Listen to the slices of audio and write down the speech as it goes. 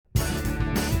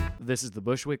This is the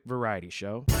Bushwick Variety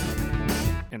Show,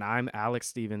 and I'm Alex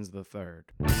Stevens III.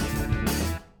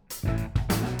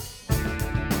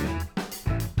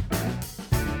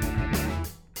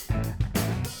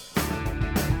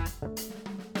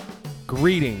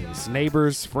 Greetings,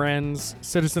 neighbors, friends,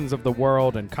 citizens of the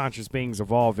world, and conscious beings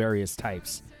of all various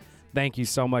types. Thank you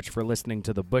so much for listening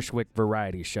to the Bushwick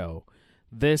Variety Show.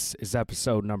 This is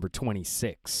episode number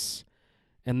 26.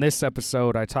 In this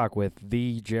episode, I talk with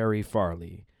the Jerry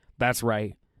Farley. That's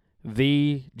right,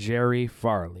 the Jerry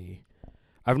Farley.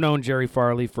 I've known Jerry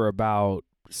Farley for about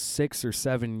 6 or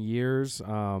 7 years.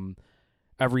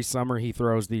 Every summer, he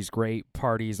throws these great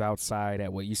parties outside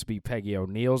at what used to be Peggy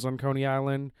O'Neill's on Coney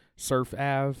Island, Surf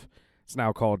Ave. It's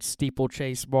now called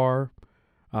Steeplechase Bar.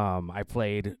 I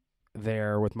played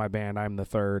there with my band, I'm the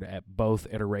Third, at both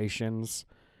iterations.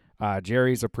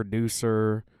 Jerry's a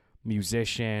producer,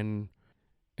 musician,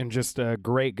 and just a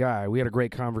great guy. We had a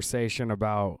great conversation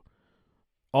about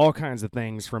all kinds of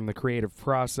things, from the creative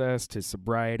process to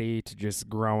sobriety to just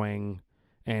growing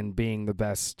and being the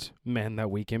best men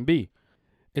that we can be.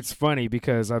 It's funny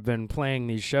because I've been playing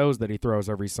these shows that he throws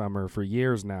every summer for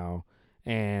years now,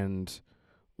 and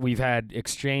we've had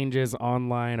exchanges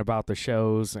online about the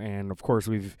shows, and of course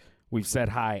we've said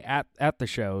hi at the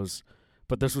shows,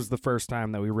 but this was the first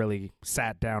time that we really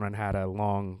sat down and had a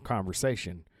long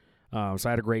conversation. So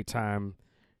I had a great time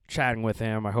chatting with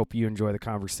him. I hope you enjoy the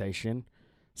conversation.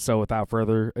 So without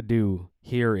further ado,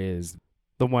 here is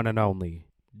the one and only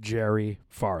Jerry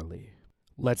Farley.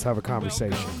 Let's have a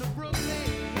conversation. I'm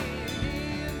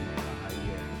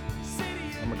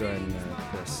going to go ahead and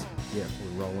press. Yeah,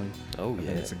 we're rolling. Oh, yeah. I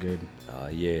think it's a good.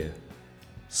 Yeah.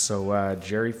 So,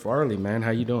 Jerry Farley, man,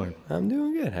 how you doing? I'm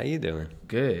doing good. How you doing?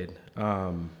 Good.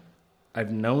 I've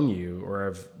known you, or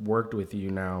I've worked with you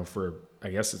now for, I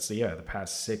guess it's, the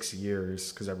past 6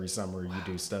 years, because every summer you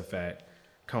do stuff at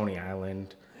Coney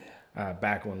Island.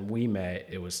 Back when we met,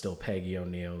 it was still Peggy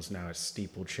O'Neill's. Now it's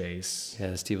Steeplechase. Yeah,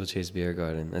 the Steeplechase Beer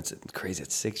Garden. That's crazy.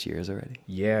 It's 6 years already.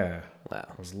 Yeah. Wow.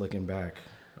 I was looking back.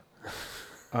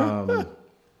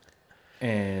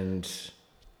 And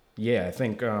yeah, I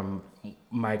think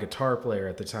my guitar player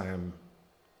at the time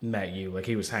met you. Like,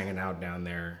 he was hanging out down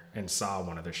there and saw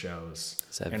one of the shows.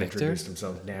 Is that and Victor? Introduced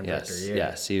himself. Dan Yes. Victor,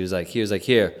 yeah. Yes. He was like, here,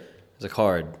 there's a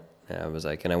card. And I was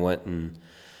like, and I went and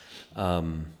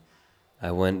on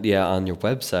your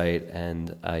website,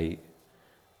 and I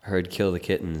heard Kill the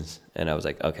Kittens, and I was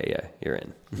like, okay, yeah, you're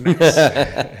in. Nice.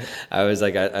 I was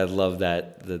like, I love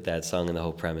that song and the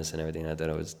whole premise and everything. I thought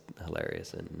it was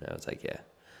hilarious, and I was like, yeah.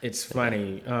 It's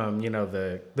funny,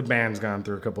 the band's gone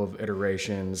through a couple of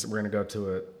iterations. We're gonna go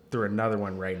through another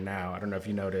one right now. I don't know if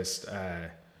you noticed,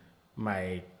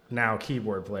 my now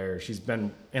keyboard player. She's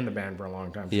been in the band for a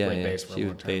long time. She played bass for a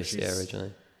long time. Bass,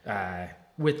 originally.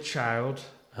 With child.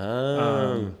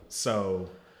 So,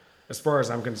 as far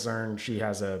as I'm concerned, she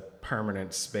has a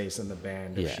permanent space in the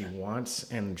band if she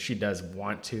wants, and she does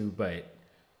want to, but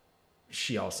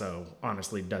she also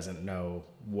honestly doesn't know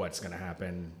what's gonna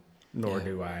happen. Nor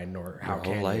do I, nor how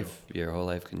can you. Your whole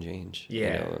life can change.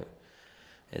 Yeah.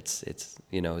 It's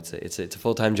a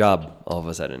full-time job all of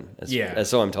a sudden. That's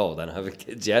so I'm told. I don't have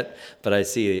kids yet, but I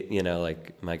see,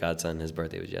 like my godson, his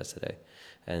birthday was yesterday.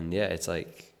 And yeah, it's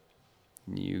like,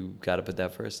 you got to put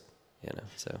that first,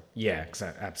 so. Yeah,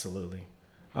 absolutely.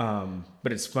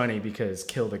 But it's funny because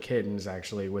Kill the Kittens,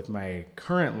 actually, with my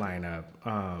current lineup,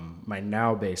 my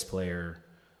now bass player,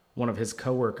 one of his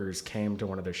coworkers came to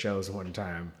one of the shows one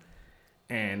time.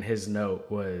 And his note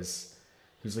was,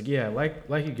 he was like, yeah, like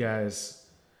you guys,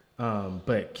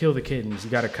 but Kill the Kittens,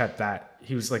 you got to cut that.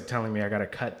 He was like telling me I got to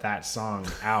cut that song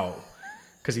out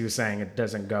because he was saying it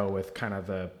doesn't go with kind of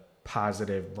the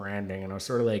positive branding. And I was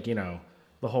sort of like,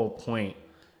 the whole point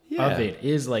of it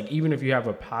is like, even if you have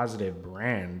a positive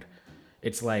brand,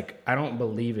 it's like, I don't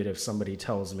believe it if somebody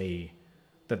tells me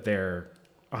that they're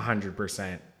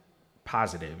 100%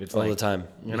 positive. It's all like, the time.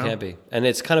 You can't be. And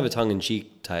it's kind of a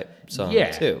tongue-in-cheek type song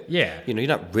too. Yeah. You're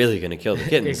not really going to kill the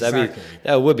kittens. Exactly. I mean,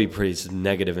 that would be pretty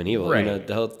negative and evil. Right.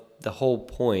 The whole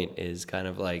point is kind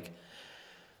of like,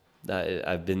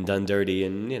 I've been done dirty,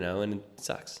 and and it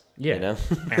sucks. Yeah.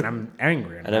 And I'm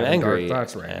angry. And I'm angry. Dark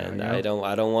thoughts right and now.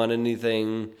 I don't want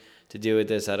anything to do with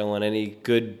this. I don't want any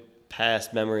good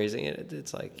past memories.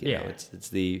 It's like it's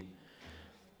the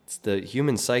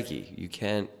human psyche. You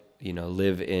can't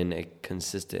live in a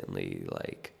consistently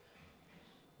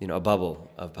a bubble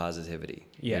of positivity.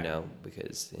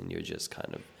 Because then you're just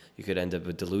kind of, you could end up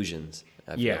with delusions.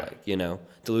 I feel like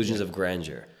delusions of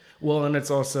grandeur. Well, and it's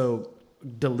also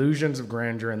delusions of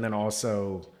grandeur, and then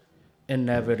also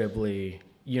inevitably,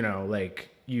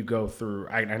 you go through,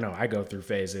 I know I go through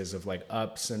phases of like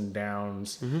ups and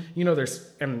downs. Mm-hmm. You know,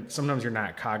 and sometimes you're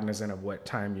not cognizant of what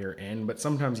time you're in, but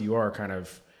sometimes you are kind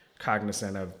of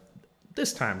cognizant of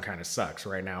this time kind of sucks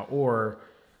right now, or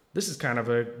this is kind of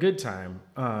a good time.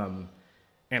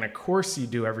 And of course you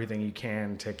do everything you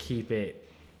can to keep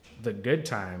it the good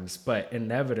times, but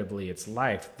inevitably it's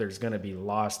life. There's going to be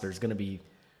loss. There's going to be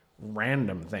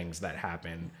random things that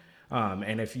happen.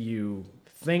 And if you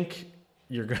think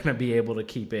you're going to be able to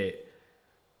keep it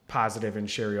positive and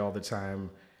cheery all the time,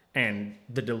 and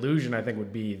the delusion I think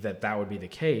would be that would be the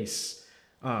case,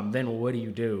 then what do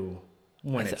you do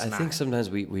when it's not? I think sometimes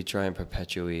we try and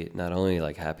perpetuate not only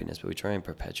like happiness, but we try and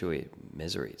perpetuate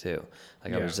misery too.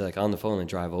 Like I was like on the phone and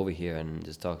drive over here and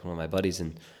just talking to one of my buddies,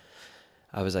 and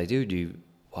I was like, dude,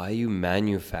 why are you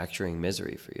manufacturing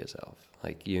misery for yourself?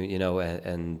 Like you know,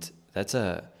 and that's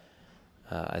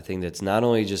I think that's not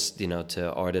only just, you know,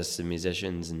 to artists and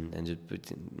musicians and just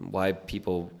why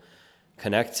people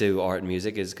connect to art and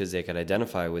music is because they can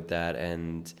identify with that.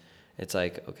 And it's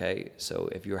like, okay, so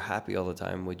if you're happy all the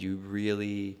time, would you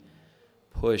really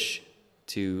push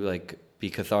to like be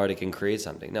cathartic and create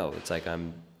something? No, it's like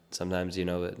I'm sometimes, you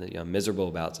know, I'm miserable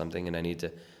about something and I need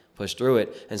to push through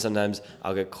it. And sometimes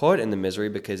I'll get caught in the misery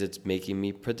because it's making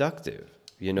me productive.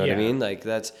 You know what I mean? Like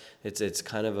it's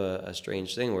kind of a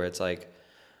strange thing where it's like,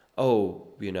 oh,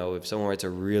 you know, if someone writes a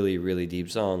really, really deep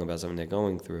song about something they're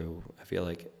going through, I feel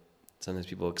like sometimes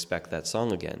people expect that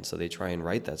song again. So they try and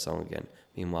write that song again.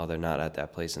 Meanwhile, they're not at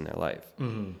that place in their life,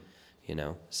 you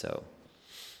know? So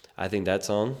I think that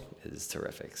song is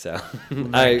terrific. So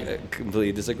I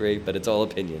completely disagree, but it's all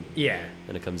opinion. Yeah.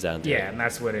 When it comes down to it. Yeah, and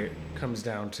that's what it comes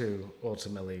down to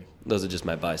ultimately. Those are just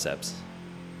my biceps.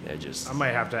 They're just... I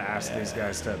might have to ask these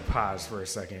guys to pause for a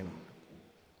second.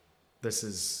 This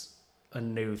is a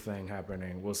new thing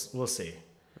happening. We'll see.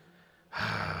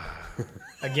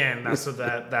 Again,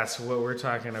 that's what we're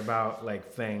talking about,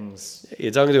 like things.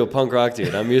 You're talking to a punk rock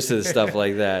dude. I'm used to stuff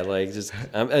like that. Like just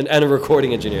and a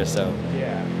recording engineer, so.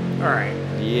 Yeah. All right.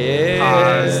 Yeah.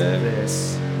 Pause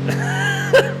this.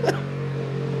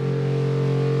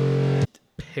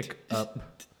 Pick up.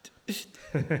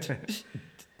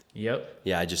 Yep.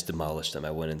 Yeah, I just demolished them.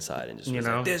 I went inside and just was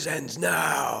like, this ends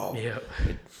now. Yep.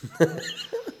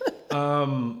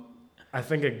 I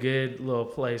think a good little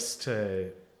place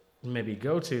to maybe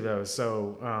go to though.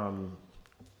 So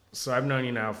I've known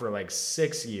you now for like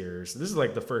 6 years. This is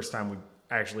like the first time we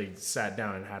actually sat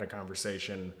down and had a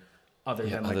conversation other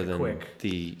than quick.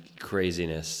 The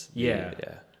craziness. Yeah.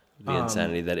 The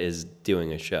insanity that is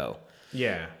doing a show.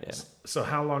 Yeah. So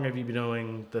how long have you been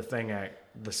doing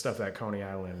the stuff at Coney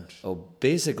Island? Oh,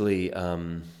 basically,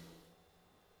 I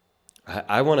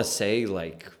want to say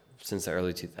like since the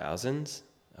early 2000s,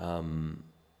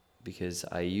 because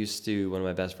one of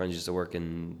my best friends used to work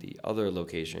in the other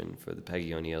location for the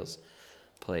Peggy O'Neill's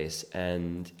place.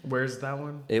 And where's that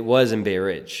one? It was in Bay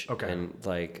Ridge. Okay. And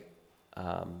like,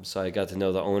 so I got to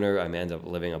know the owner. I ended up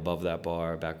living above that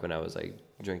bar back when I was like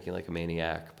drinking like a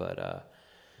maniac. But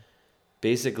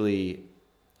basically,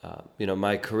 you know,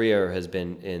 my career has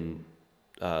been in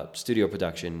studio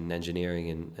production,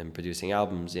 engineering, and producing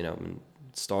albums, you know, and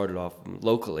started off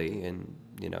locally in,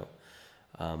 you know,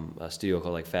 a studio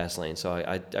called like Fastlane. So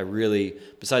I really,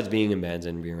 besides being in bands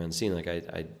and being around the scene, like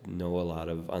I know a lot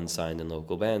of unsigned and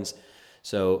local bands.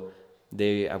 So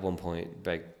they at one point,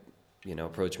 like, you know,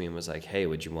 approached me and was like, hey,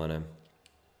 would you want to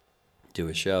do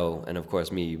a show? And of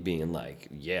course, me being like,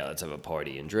 yeah, let's have a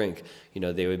party and drink. You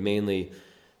know, they would mainly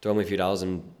throw me a few dollars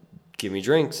and give me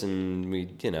drinks, and we,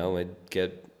 you know, I'd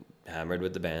get hammered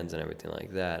with the bands and everything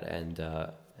like that.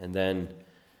 And then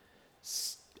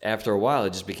after a while,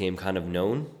 it just became kind of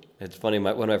known. It's funny,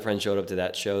 one of my friends showed up to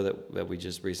that show that we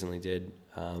just recently did,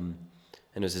 and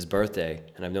it was his birthday,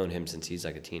 and I've known him since he's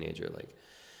like a teenager. Like,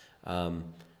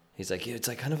 he's like, yeah, it's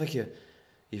like kind of like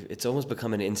it's almost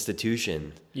become an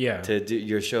institution. Yeah. To do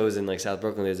your shows in like South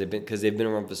Brooklyn, because they've been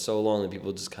around for so long, and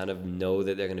people just kind of know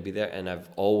that they're going to be there. And I've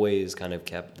always kind of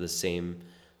kept the same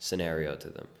scenario to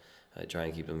them. I try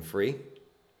and keep them free.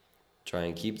 Try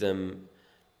and keep them,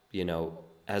 you know,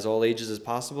 as all ages as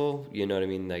possible. You know what I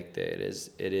mean? Like it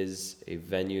is a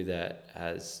venue that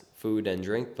has food and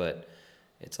drink, but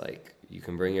it's like you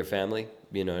can bring your family.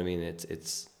 You know what I mean?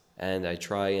 And I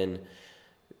try and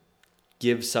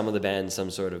give some of the bands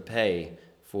some sort of pay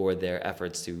for their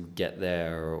efforts to get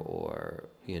there, or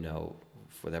you know,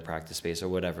 for their practice space or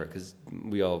whatever. Because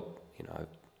we all, you know,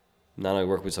 I've not only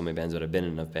worked with so many bands, but I've been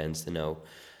in enough bands to know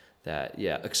that,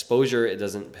 yeah, exposure, it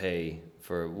doesn't pay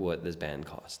for what this band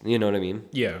costs. You know what I mean?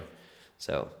 Yeah.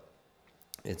 So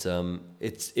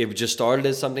it just started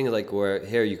as something like where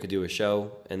here you could do a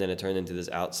show, and then it turned into this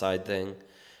outside thing,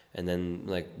 and then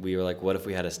like we were like, what if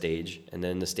we had a stage? And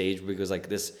then the stage was like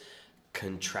this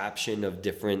contraption of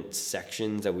different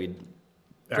sections that we'd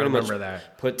pretty much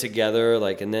put together,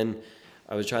 like, and then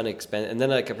I was trying to expand, and then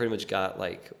like I pretty much got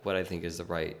like what I think is the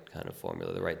right kind of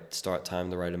formula, the right start time,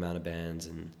 the right amount of bands,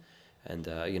 and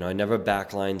you know, I never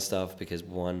backline stuff because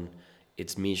one,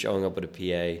 it's me showing up with a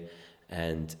PA,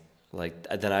 and like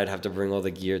then I'd have to bring all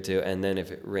the gear too, and then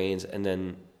if it rains, and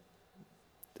then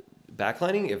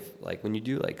backlining, if like when you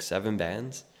do like 7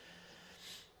 bands,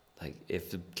 like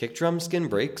if the kick drum skin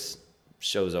breaks,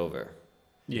 show's over.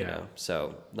 Yeah. You know?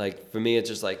 So like for me, it's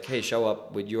just like, hey, show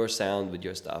up with your sound, with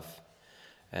your stuff,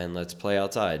 and let's play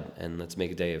outside and let's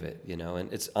make a day of it, you know?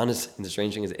 And it's honestly, the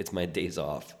strange thing is it's my days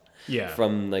off. Yeah.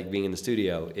 From like being in the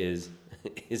studio is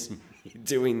me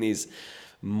doing these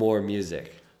more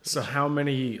music. So how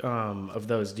many of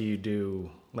those do you do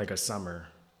like a summer?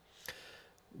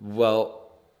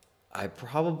 Well, I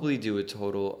probably do a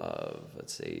total of,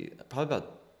 let's say, probably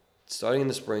about, starting in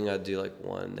the spring, I'd do like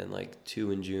 1, then like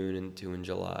 2 in June and 2 in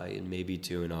July, and maybe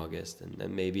 2 in August. And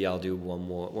then maybe I'll do 1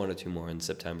 or 2 more in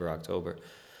September, October.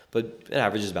 But it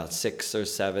averages about 6 or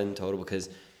 7 total because,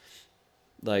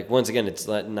 like, once again, it's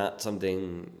not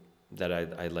something that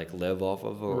I like live off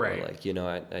of, or like, you know,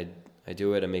 I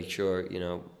do it and make sure, you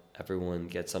know, everyone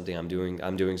gets something. I'm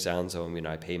doing sound, so I mean,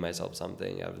 I pay myself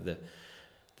something out of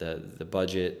the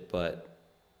budget, but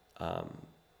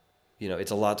you know,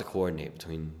 it's a lot to coordinate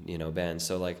between, you know, bands.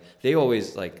 So like they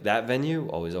always, like that venue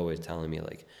always telling me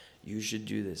like, you should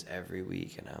do this every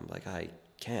week, and I'm like, I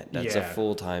can't. That's a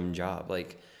full-time job.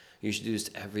 Like, you should do this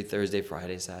every Thursday,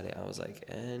 Friday, Saturday. I was like,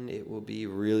 and it will be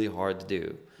really hard to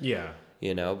do. Yeah.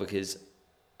 You know, because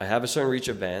I have a certain reach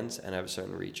of bands, and I have a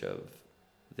certain reach of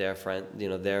their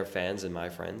their fans and my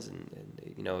friends, and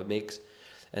you know, it makes,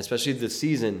 and especially the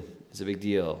season is a big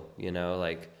deal. You know,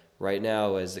 like right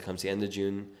now, as it comes to the end of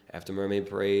June, after Mermaid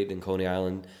Parade and Coney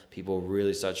Island, people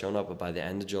really start showing up. But by the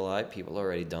end of July, people are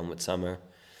already done with summer.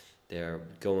 They're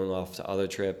going off to other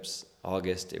trips.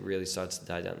 August, it really starts to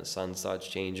die down. The sun starts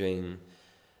changing,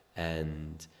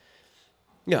 and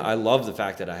yeah, I love the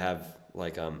fact that I have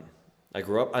like I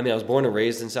grew up. I mean, I was born and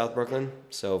raised in South Brooklyn,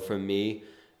 so for me,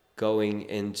 going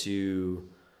into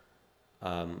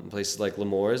places like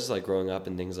Lemore's, like growing up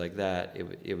and things like that,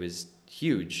 it was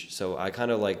huge. So I kind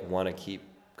of like want to keep,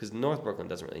 because North Brooklyn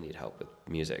doesn't really need help with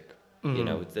music. Mm-hmm. You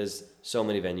know, there's so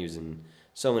many venues and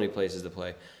so many places to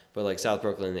play, but like South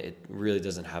Brooklyn, it really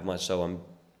doesn't have much. So I'm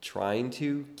trying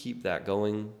to keep that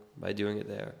going by doing it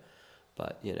there.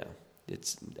 But you know,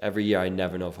 it's every year. I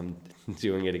never know if I'm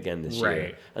doing it again this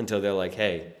year until they're like,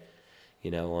 hey, you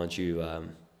know, why don't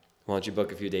you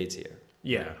book a few dates here?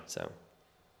 Yeah. So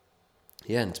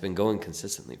yeah, and it's been going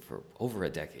consistently for over a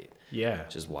decade. Yeah.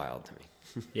 Which is wild to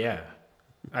me. Yeah.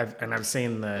 I've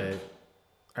seen I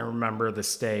remember the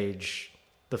stage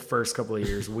the first couple of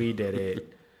years we did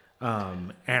it.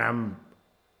 And I'm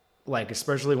like,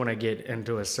 especially when I get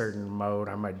into a certain mode,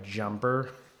 I'm a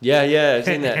jumper. Yeah, I've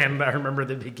seen that. And I remember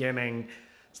the beginning,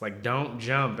 it's like, don't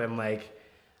jump. And like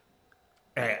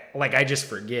I just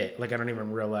forget. Like, I don't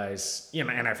even realize, you know,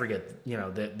 and I forget, you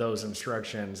know, those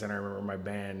instructions. And I remember my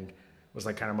band was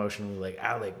like kind of emotionally like,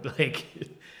 Alec, like,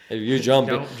 if you jump,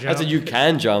 I said you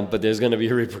can jump, but there's going to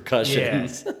be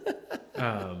repercussions.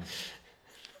 Yeah.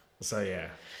 So yeah.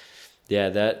 Yeah,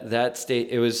 that state,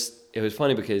 it was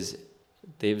funny because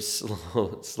they've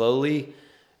slowly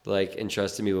like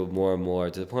entrusted me with more and more,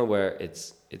 to the point where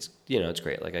it's you know, it's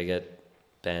great. Like I get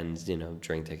bands, you know,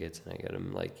 drink tickets, and I get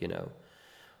them like, you know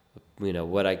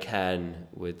what I can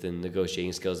with the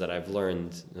negotiating skills that I've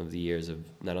learned over the years of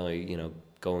not only, you know,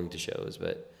 going to shows,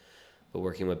 but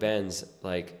working with bands.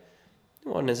 Like,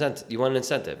 you want an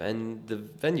incentive, and the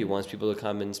venue wants people to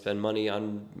come and spend money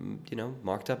on, you know,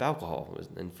 marked up alcohol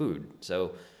and food.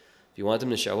 So if you want them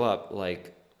to show up,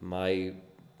 like, my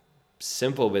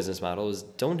simple business model is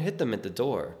don't hit them at the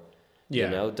door. Yeah.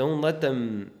 You know, don't let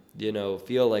them, you know,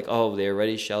 feel like, oh, they're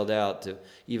already shelled out to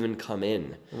even come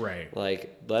in. Right.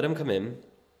 Like, let them come in,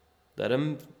 let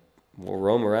them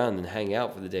roam around and hang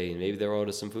out for the day, and maybe they'll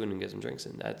order some food and get some drinks.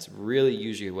 And that's really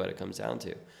usually what it comes down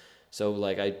to. So,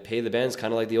 like, I pay the bands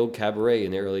kind of like the old cabaret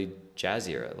in the early jazz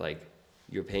era. Like,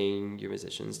 you're paying your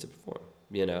musicians to perform,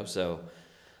 you know? So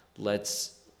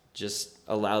let's just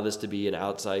allow this to be an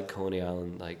outside Coney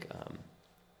Island, like,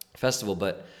 festival.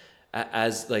 But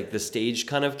as, like, the stage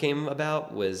kind of came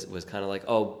about, was kind of like,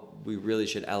 oh, we really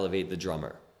should elevate the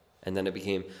drummer. And then it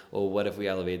became, well, what if we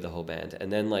elevate the whole band?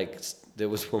 And then, like, there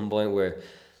was one point where,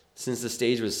 since the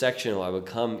stage was sectional, I would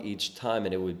come each time,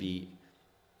 and it would be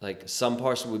like some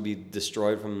parts would be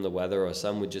destroyed from the weather, or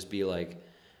some would just be like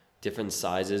different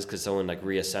sizes because someone like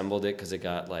reassembled it because it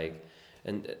got like.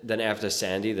 And then after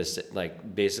Sandy,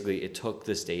 like basically it took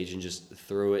the stage and just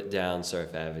threw it down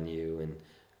Surf Avenue and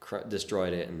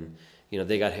destroyed it, and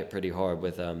they got hit pretty hard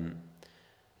with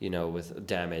with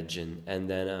damage, and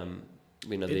then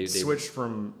they switched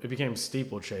from, it became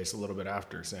Steeplechase a little bit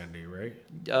after Sandy, right?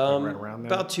 Right around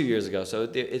there? About 2 years ago. So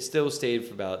it still stayed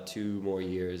for about 2 more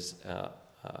years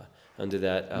under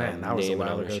that Man, that was a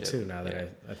while ago ownership. too. Now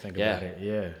that I think about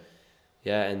it,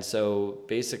 yeah. And so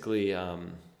basically,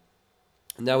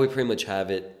 now we pretty much have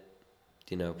it,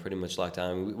 pretty much locked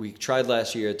down. We tried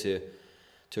last year to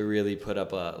really put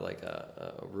up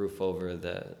a roof over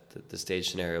the stage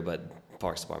scenario, but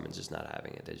Parks Department's just not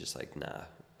having it. They're just like, nah,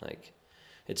 like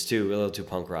it's a little too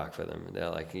punk rock for them. They're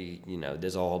like,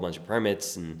 there's a whole bunch of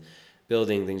permits and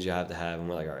building things you have to have, and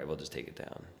we're like, all right, we'll just take it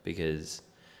down because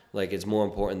like it's more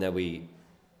important that we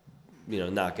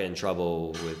not get in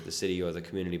trouble with the city or the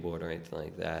community board or anything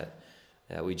like that.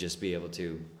 That we just be able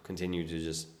to continue to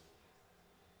just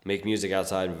make music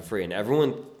outside for free. And I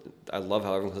love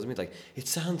how everyone tells me, like, it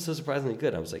sounds so surprisingly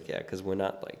good. I was like, yeah, because we're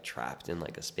not, like, trapped in,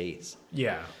 like, a space.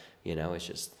 Yeah. It's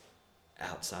just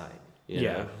outside.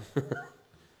 Yeah.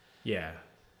 Yeah.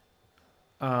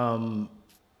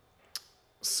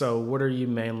 So what are you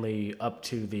mainly up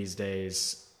to these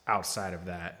days outside of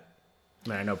that? I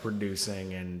mean, I know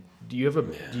producing, and do you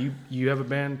have a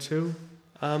band too?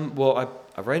 Well,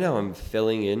 right now I'm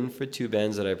filling in for 2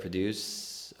 bands that I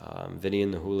produce. Vinny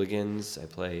and the Hooligans. I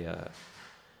play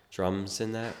drums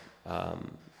in that.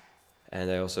 And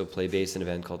I also play bass in a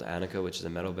band called Annika, which is a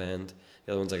metal band.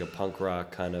 The other one's like a punk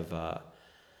rock kind of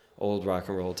old rock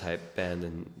and roll type band,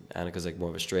 and Annika's like more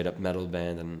of a straight up metal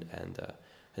band. And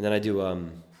then I do a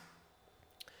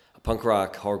punk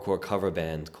rock hardcore cover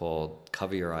band called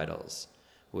Cover Your Idols,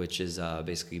 which is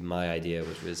basically my idea,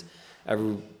 which was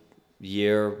every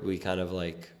year we kind of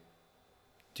like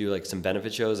do like some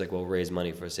benefit shows, like we'll raise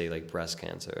money for say like breast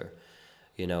cancer,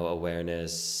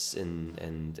 awareness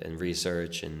and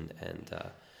research and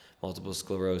multiple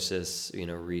sclerosis,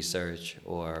 research,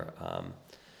 or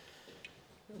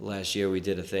last year we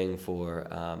did a thing for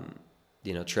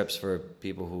trips for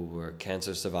people who were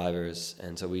cancer survivors,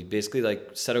 and so we basically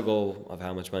like set a goal of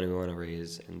how much money we want to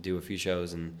raise and do a few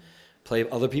shows and play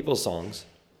other people's songs,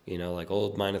 like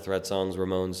old Minor Threat songs,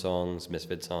 Ramones songs,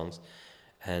 Misfit songs,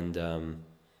 and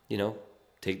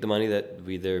take the money that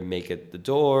we either make at the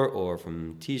door or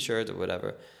from T-shirts or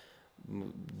whatever.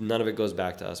 None of it goes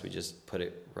back to us. We just put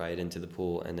it right into the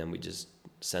pool, and then we just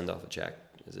send off a check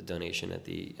as a donation at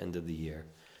the end of the year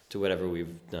to whatever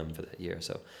we've done for that year.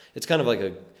 So it's kind of like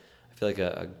I feel like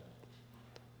a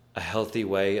healthy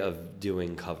way of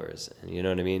doing covers. And you know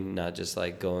what I mean? Not just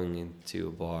like going into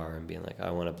a bar and being like, I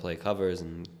want to play covers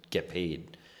and get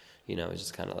paid. It's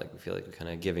just kind of like we feel like we're kind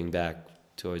of giving back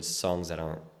towards songs that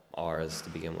aren't ours to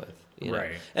begin with.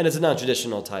 Right. And it's a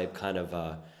non-traditional type kind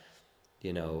of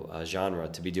genre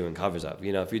to be doing covers of.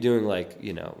 If you're doing like,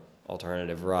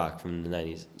 alternative rock from the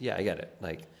 90s, yeah, I get it.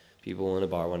 Like people in a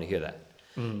bar want to hear that.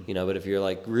 But if you're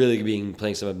like really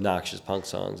playing some obnoxious punk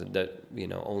songs that,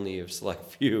 only a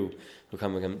select few will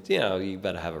come, you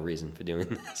better have a reason for doing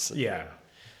this. Yeah.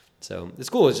 So it's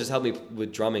cool. It's just helped me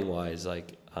with drumming wise,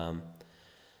 like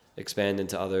expand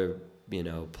into other,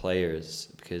 players,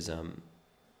 because,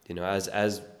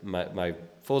 as my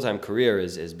full-time career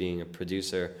is being a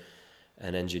producer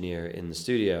and engineer in the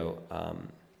studio,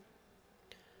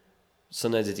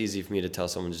 sometimes it's easy for me to tell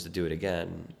someone just to do it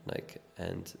again,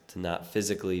 and to not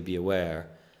physically be aware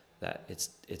that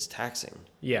it's taxing.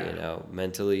 Yeah.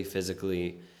 Mentally,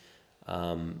 physically,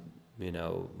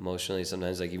 emotionally.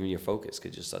 Sometimes like even your focus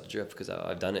could just start to drift because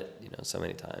I've done it, so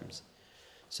many times.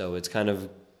 So it's kind of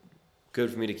good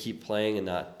for me to keep playing and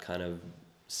not kind of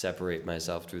separate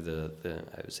myself through the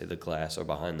I would say the glass or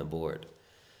behind the board,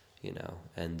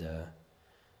 and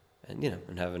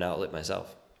have an outlet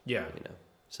myself. Yeah.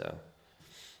 So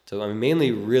I mean,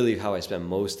 mainly really how I spend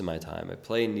most of my time. I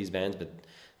play in these bands, but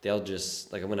they'll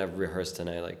just, like when I rehearse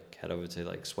tonight, like head over to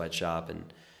like Sweatshop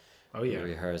and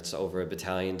rehearse over a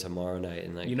Battalion tomorrow night.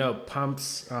 And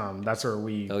Pumps, that's where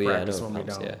we practice when we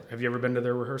don't. Yeah. Have you ever been to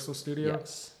their rehearsal studio?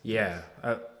 Yes. Yeah.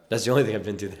 That's the only thing I've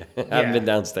been to there. I haven't been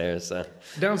downstairs. So.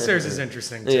 Downstairs is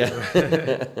interesting too.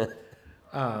 Yeah.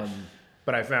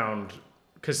 But I found,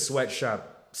 because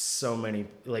Sweatshop, so many,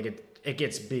 like it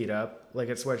gets beat up like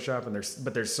at Sweatshop, and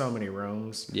there's so many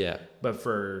rooms. Yeah. But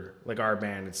for like our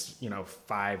band, it's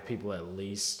 5 people at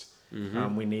least.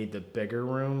 Mm-hmm. We need the bigger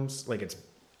rooms. Like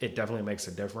it definitely makes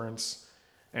a difference.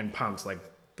 And Pumps, like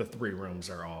the 3 rooms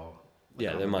are all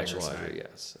Yeah, on they're the much bigger larger. side.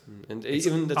 Yes, and It's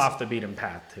even that's, off the beaten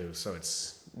path too. So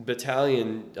it's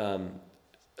Battalion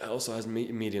also has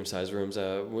medium-sized rooms.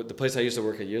 The place I used to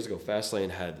work at years ago, Fastlane,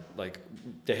 had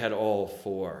they had all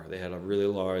four. They had a really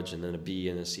large, and then a B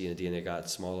and a C and a D, and they got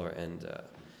smaller. And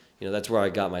that's where I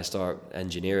got my start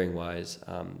engineering-wise,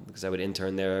 because I would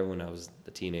intern there when I was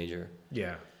a teenager.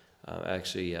 yeah. I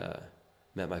actually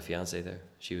met my fiance there.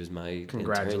 She was my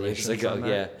Congratulations intern years ago. on that,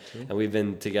 Yeah, too. and we've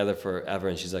been together forever.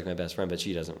 And she's like my best friend, but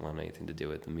she doesn't want anything to do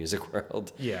with the music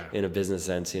world. Yeah. In a business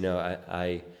sense,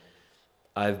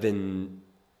 I've been,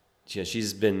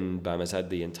 she's been by my side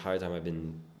the entire time I've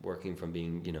been working, from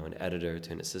being an editor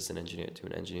to an assistant engineer to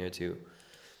an engineer to,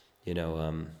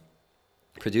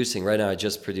 producing. Right now, I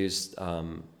just produced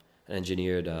and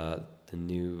engineered the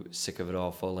new Sick of It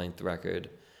All full-length record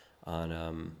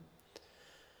on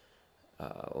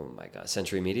oh my God,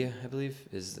 Century Media, I believe,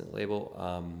 is the label.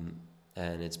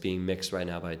 And it's being mixed right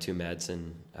now by Tu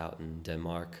Madsen out in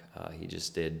Denmark.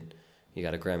 He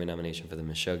got a Grammy nomination for the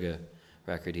Meshuggah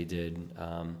record he did.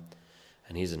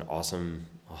 And he's an awesome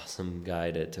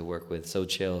guy to work with, so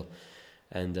chill.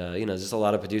 And, just a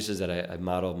lot of producers that I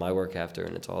model my work after,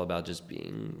 and it's all about just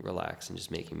being relaxed and just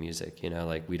making music,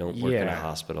 like we don't work in a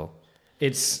hospital.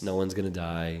 No one's going to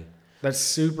die. That's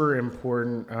super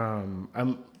important.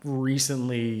 I'm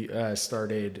recently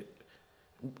started.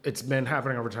 It's been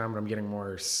happening over time, but I'm getting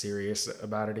more serious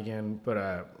about it again.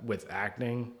 But with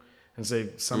acting, and so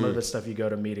some of the stuff you go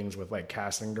to meetings with like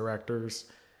casting directors,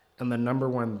 and the number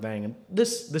one thing, and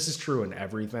this is true in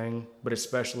everything, but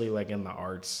especially like in the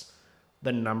arts,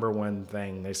 the number one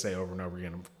thing they say over and over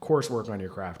again, of course, work on your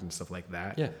craft and stuff like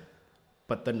that. Yeah.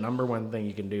 But the number one thing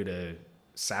you can do to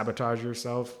sabotage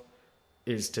yourself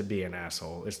is to be an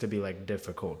asshole, is to be like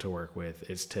difficult to work with,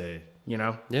 is to,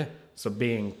 Yeah. So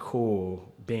being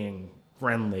cool, being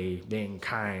friendly, being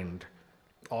kind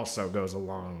also goes a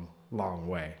long, long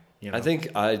way.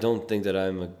 I don't think that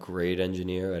I'm a great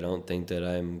engineer. I don't think that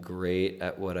I'm great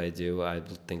at what I do. I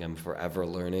think I'm forever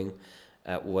learning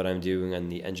at what I'm doing on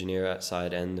the engineer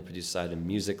side and the producer side, and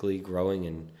musically growing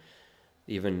and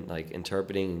even like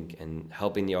interpreting and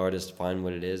helping the artist find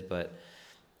what it is. But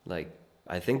like,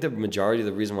 I think the majority of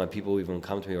the reason why people even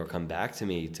come to me or come back to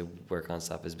me to work on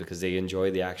stuff is because they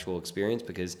enjoy the actual experience,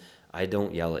 because I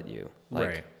don't yell at you.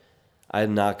 Right.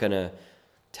 I'm not going to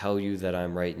tell you that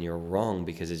I'm right and you're wrong,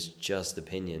 because it's just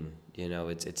opinion.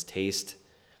 It's taste.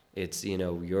 It's,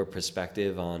 your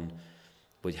perspective on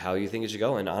how you think it should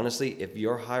go. And honestly, if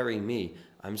you're hiring me,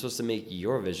 I'm supposed to make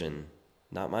your vision,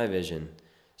 not my vision.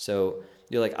 So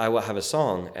you're like, I will have a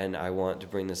song and I want to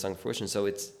bring this song to fruition. So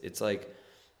it's like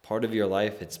part of your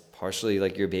life. It's partially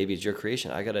like your baby. It's your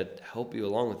creation. I got to help you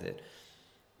along with it.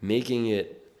 Making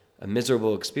it a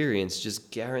miserable experience just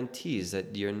guarantees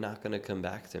that you're not going to come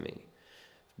back to me,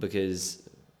 because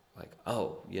like,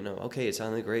 okay, it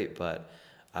sounded great, but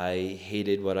I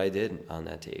hated what I did on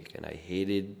that take, and I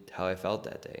hated how I felt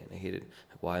that day, and I hated,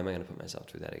 why am I going to put myself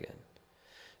through that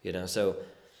again? So,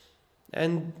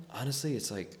 and honestly, it's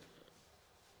like,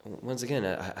 once again,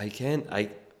 I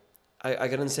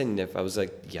could understand if I was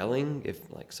like yelling, if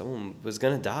like someone was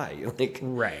going to die, like,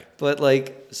 Right. But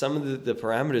like some of the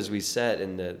parameters we set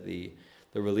and the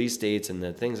release dates and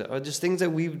the things are just things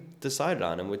that we've decided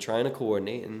on, and we're trying to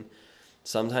coordinate, and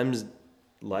sometimes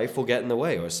life will get in the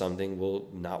way or something will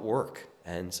not work.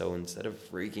 And so instead of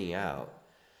freaking out,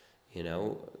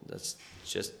 let's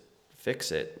just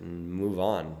fix it and move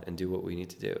on and do what we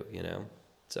need to do,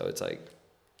 So it's like,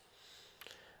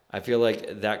 I feel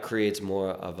like that creates more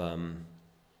of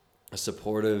a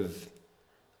supportive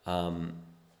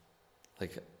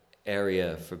like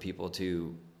area for people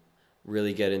to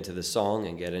really get into the song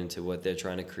and get into what they're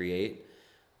trying to create,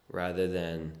 rather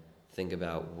than think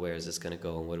about where is this going to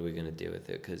go and what are we going to do with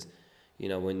it. Because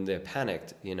when they're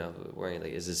panicked, worrying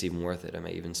like, is this even worth it?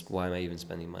 Why am I even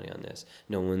spending money on this?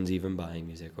 No one's even buying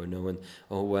music, or no one,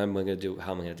 what am I going to do?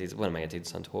 How am I going to take this? When am I going to take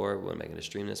this on tour? When am I going to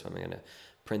stream this? When am I going to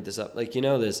print this up? Like,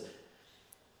 there's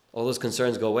all those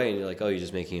concerns go away, and you're like, oh, you're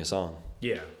just making a song.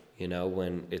 Yeah.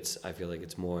 When I feel like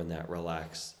it's more in that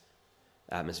relaxed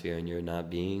atmosphere, and you're not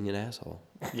being an asshole.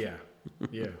 Yeah.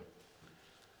 Yeah.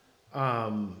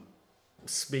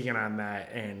 Speaking on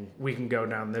that, and we can go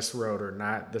down this road or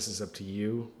not, this is up to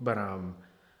you, but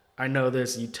I know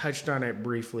this, you touched on it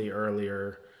briefly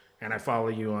earlier, and I follow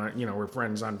you on, we're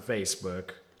friends on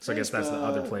Facebook, so I guess that's the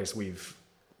other place we've,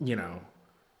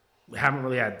 haven't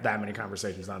really had that many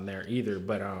conversations on there either,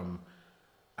 but I'm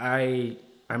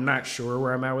not sure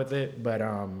where I'm at with it, but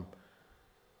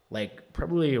like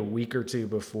probably a week or two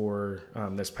before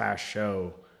this past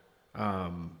show,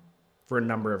 for a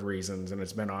number of reasons, and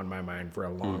it's been on my mind for a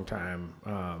long time.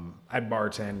 I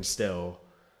bartend still,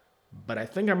 but I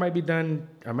think I might be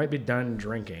done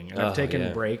drinking. And I've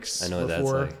taken breaks before, that's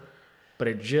like. But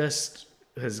it just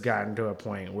has gotten to a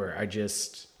point where I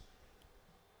just,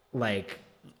 like,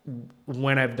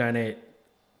 when I've done it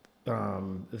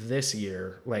this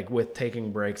year, like with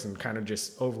taking breaks and kind of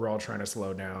just overall trying to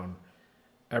slow down,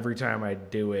 every time I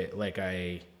do it, like,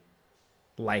 I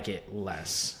like it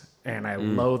less. And I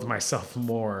loathe myself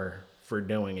more for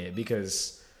doing it,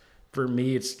 because for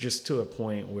me, it's just to a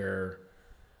point where,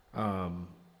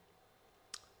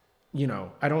 you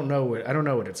know, I don't know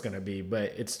what it's going to be,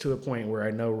 but it's to a point where I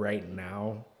know right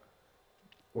now,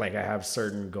 like, I have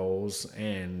certain goals,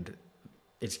 and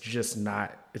it's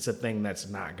a thing that's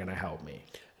not going to help me.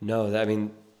 No, I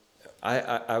mean,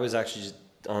 I was actually just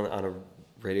on a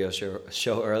radio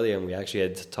show earlier, and we actually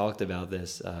had talked about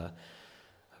this,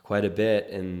 quite a bit,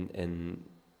 and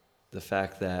the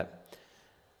fact that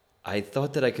I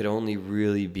thought that I could only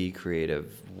really be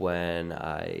creative when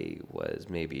I was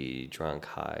maybe drunk,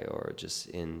 high, or just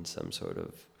in some sort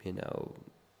of, you know,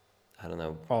 I don't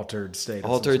know, altered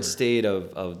state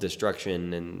of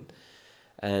destruction,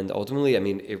 and ultimately, I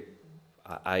mean,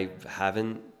 I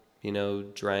haven't, you know,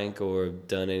 drank or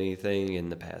done anything in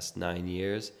the past 9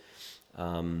 years,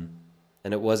 and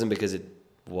it wasn't because it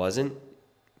wasn't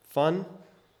fun.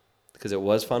 Because it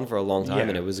was fun for a long time,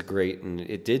 and it was great, and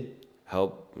it did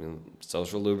help, you know,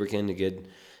 social lubricant. It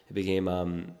became,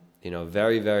 you know,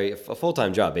 very, very, a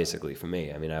full-time job, basically, for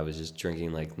me. I mean, I was just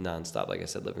drinking, like, nonstop, like I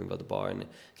said, living above the bar and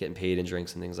getting paid in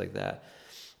drinks and things like that.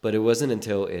 But it wasn't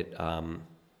until it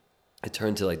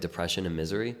turned to, like, depression and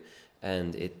misery,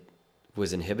 and it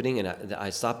was inhibiting, and I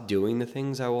stopped doing the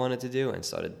things I wanted to do and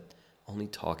started only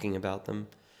talking about them.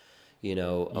 You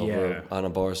know, over on a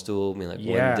bar stool. I mean, like,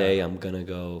 one day I'm gonna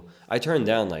go. I turned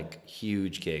down, like,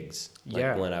 huge gigs.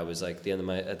 Like, when I was, like, at the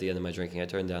end of my drinking, I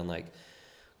turned down, like,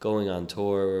 going on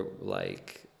tour,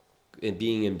 like, and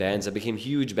being in bands that became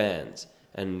huge bands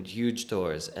and huge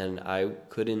tours, and I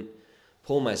couldn't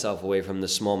pull myself away from the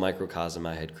small microcosm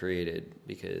I had created,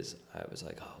 because I was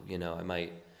like, oh, you know,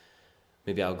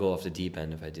 maybe I'll go off the deep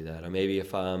end if I do that, or maybe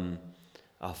if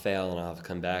I'll fail and I'll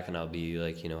come back and I'll be,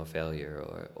 like, you know, a failure,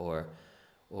 or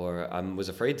I was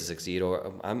afraid to succeed,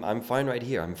 or I'm fine right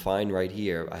here. I'm fine right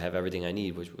here. I have everything I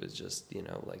need, which was just, you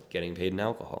know, like, getting paid in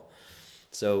alcohol.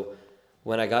 So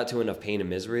when I got to enough pain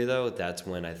and misery, though, that's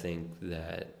when I think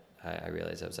that I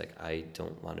realized, I was like, I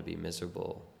don't want to be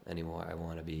miserable anymore. I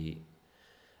want to be.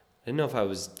 I didn't know if I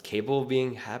was capable of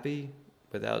being happy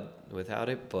without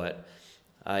it, but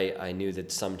I knew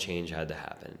that some change had to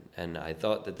happen, and I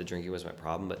thought that the drinking was my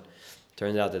problem, but it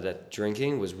turned out that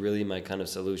drinking was really my kind of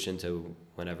solution to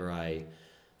whenever I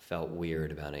felt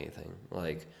weird about anything.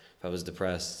 Like, if I was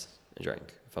depressed, I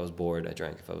drank. If I was bored, I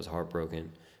drank. If I was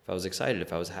heartbroken, if I was excited,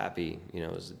 if I was happy, you know,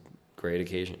 it was a great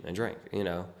occasion, I drank, you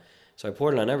know. So I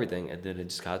poured it on everything, and then it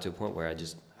just got to a point where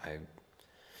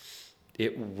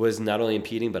it was not only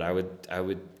impeding, but I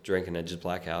would drink and I'd just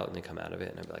black out and then come out of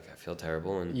it, and I'd be like, I feel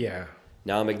terrible, and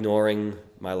now I'm ignoring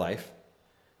my life.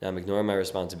 Now I'm ignoring my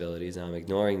responsibilities. Now I'm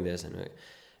ignoring this,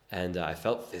 and I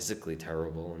felt physically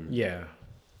terrible. And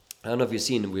I don't know if you've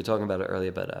seen. We were talking about it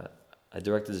earlier, but I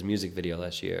directed this music video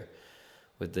last year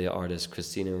with the artist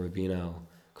Christina Rubino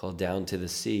called "Down to the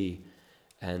Sea,"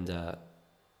 and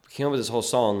we came up with this whole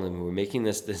song, and we were making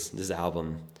this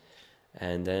album.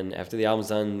 And then after the album's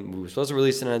done, we were supposed to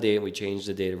release it on a date, and we changed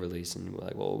the date of release, and we're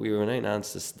like, well, we were going to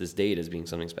announce this date as being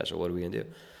something special. What are we going to do?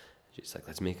 She's like,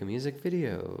 let's make a music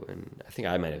video. And I think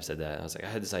I might have said that. I was like, I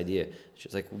had this idea. She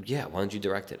was like, well, yeah, why don't you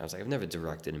direct it? I was like, I've never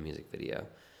directed a music video.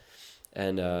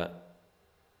 And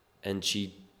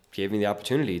she gave me the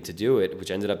opportunity to do it,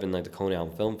 which ended up in, like, the Coney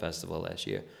Island Film Festival last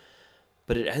year.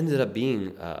 But it ended up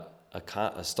being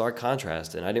a stark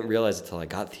contrast, and I didn't realize it until I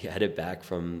got the edit back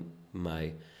from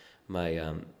my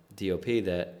DOP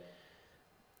that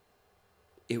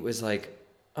it was like,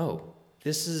 oh,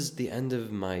 this is the end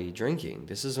of my drinking.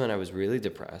 This is when I was really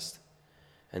depressed,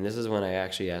 and this is when I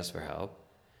actually asked for help,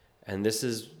 and this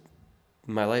is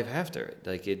my life after it.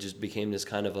 Like, it just became this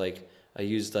kind of, like, I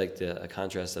used, like, a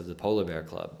contrast of the Polar Bear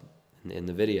Club in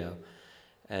the video,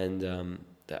 and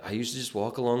I used to just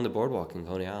walk along the boardwalk in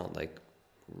Coney Island, like,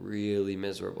 really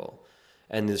miserable.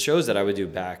 And the shows that I would do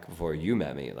back before you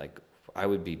met me, like, I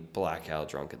would be blackout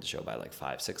drunk at the show by, like,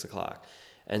 5, 6 o'clock.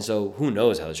 And so who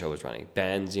knows how the show was running.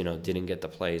 Bands, you know, didn't get to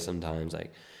play sometimes.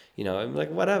 Like, you know, I'm like,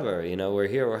 whatever, you know, we're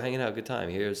here, we're hanging out, good time.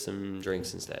 Here's some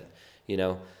drinks instead, you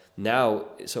know. Now,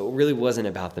 so it really wasn't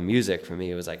about the music for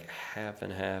me. It was like half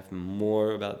and half,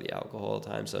 more about the alcohol all the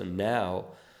time. So now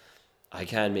I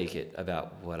can make it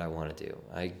about what I want to do.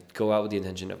 I go out with the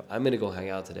intention of, I'm going to go hang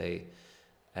out today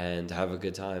and have a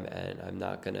good time, and I'm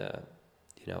not going to,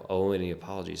 owe any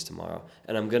apologies tomorrow.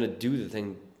 And I'm going to do the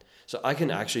thing. So I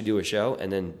can actually do a show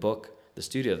and then book the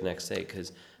studio the next day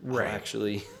because I'll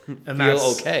actually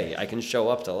feel okay. I can show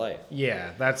up to life. Yeah,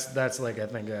 that's like, I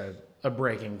think a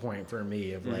breaking point for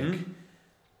me of like,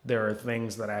 there are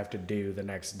things that I have to do the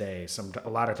next day, a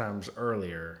lot of times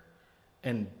earlier.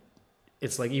 And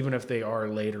it's like, even if they are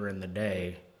later in the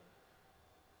day,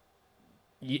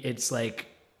 it's like,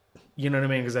 you know what I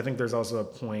mean? Because I think there's also a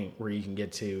point where you can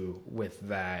get to with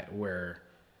that where,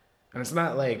 and it's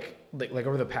not like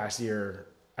over the past year,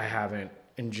 I haven't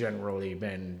in generally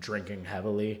been drinking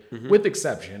heavily, with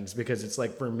exceptions, because it's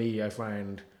like, for me, I've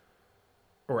found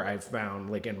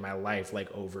like in my life,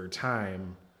 like over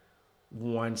time,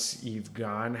 once you've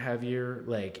gone heavier,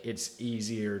 like it's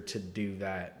easier to do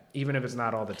that. Even if it's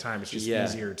not all the time, it's just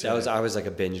easier to. I was like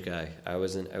a binge guy.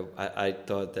 I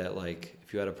thought that like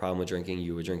if you had a problem with drinking,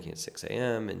 you were drinking at 6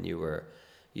 a.m. and you were,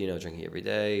 drinking every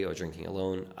day or drinking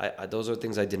alone. Those are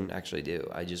things I didn't actually do.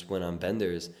 I just went on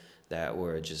benders that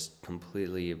were just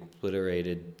completely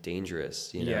obliterated,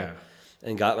 dangerous,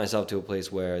 and got myself to a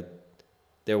place where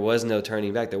there was no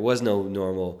turning back. There was no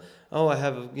normal, I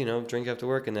have a, drink after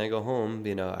work and then I go home.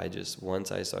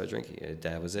 Once I started drinking,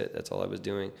 that was it. That's all I was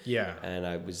doing. Yeah. And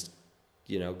I was,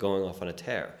 going off on a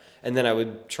tear. And then I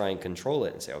would try and control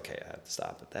it and say, okay, I have to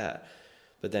stop at that.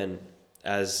 But then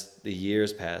as the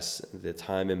years pass, the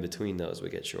time in between those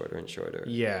would get shorter and shorter.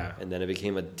 Yeah. And then it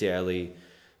became a daily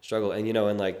struggle. And,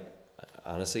 and like,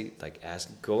 honestly, like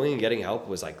going and getting help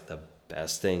was like the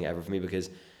best thing ever for me, because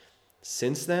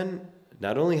since then,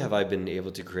 not only have I been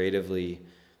able to creatively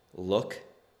look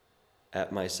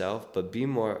at myself, but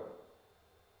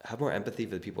have more empathy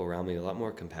for the people around me, a lot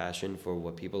more compassion for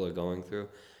what people are going through,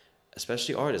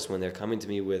 especially artists when they're coming to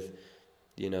me with,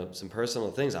 some personal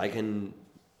things. I can,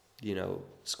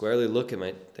 squarely look at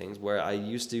my things where I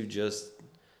used to just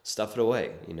stuff it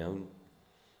away,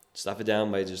 stuff it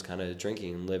down by just kind of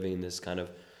drinking and living this kind of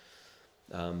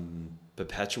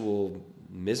perpetual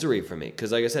misery for me.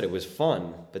 Because like I said, it was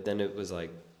fun, but then it was like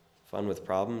fun with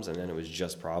problems, and then it was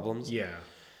just problems. Yeah.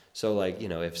 So like,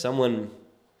 if someone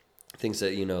thinks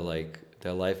that, like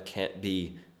their life can't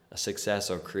be a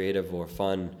success or creative or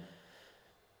fun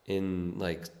in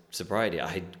like sobriety,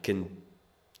 I can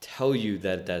tell you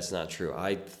that that's not true.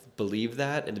 I believe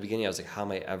that. In the beginning, I was like, how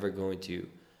am I ever going to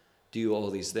do all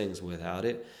these things without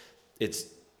it? It's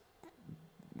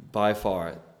by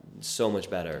far so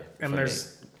much better. And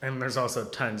there's also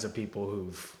tons of people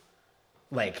who've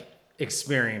like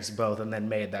experienced both and then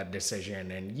made that decision.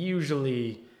 And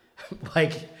usually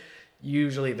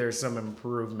there's some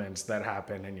improvements that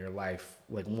happen in your life,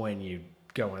 like when you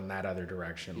go in that other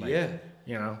direction. Like,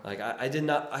 yeah. Like I did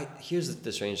not, here's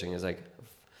the strange thing is like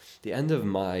the end of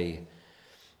my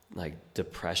like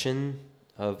depression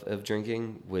of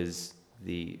drinking was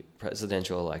the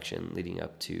presidential election leading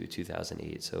up to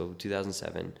 2008. So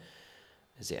 2007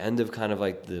 is the end of kind of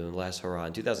like the last hurrah.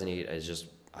 In 2008,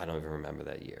 I don't even remember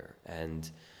that year. And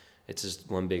it's just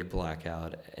one big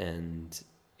blackout. And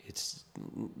it's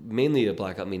mainly a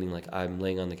blackout, meaning like I'm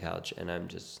laying on the couch and I'm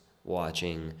just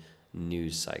watching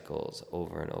news cycles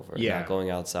over and over. Yeah. Not going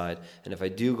outside. And if I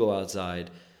do go outside,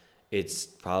 it's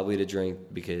probably to drink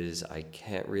because I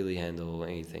can't really handle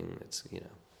anything that's,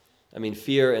 I mean,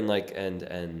 fear and like,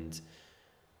 and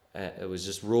it was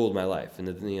just ruled my life. And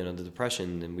the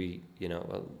depression, and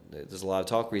there's a lot of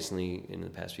talk recently in the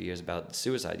past few years about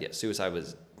suicide. Yeah, suicide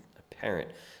was apparent.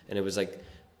 And it was like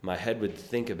my head would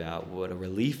think about what a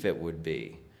relief it would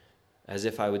be, as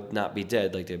if I would not be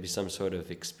dead, like there'd be some sort of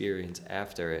experience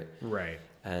after it. Right.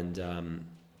 And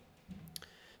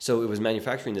so it was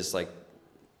manufacturing this, like,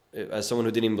 as someone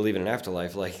who didn't even believe in an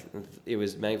afterlife, like it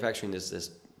was manufacturing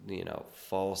this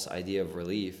false idea of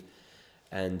relief.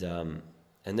 And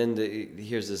then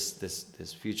here's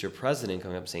this future president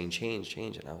coming up saying change,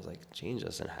 and I was like, change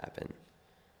doesn't happen.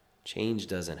 Change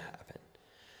doesn't happen.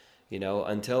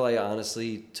 Until I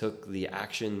honestly took the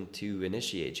action to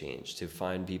initiate change, to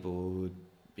find people who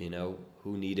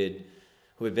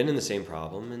had been in the same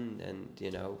problem, and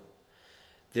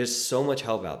there's so much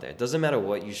help out there. It doesn't matter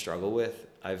what you struggle with.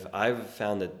 I've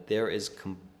found that there is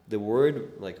the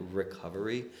word like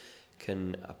recovery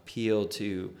can appeal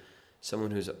to someone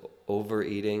who's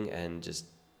overeating and just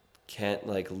can't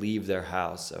like leave their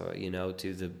house, or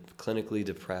to the clinically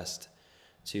depressed,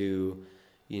 to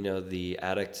the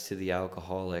addict, to the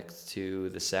alcoholic, to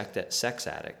the sex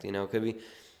addict. It could be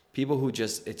people who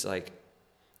just, it's like,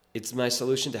 it's my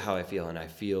solution to how I feel, and I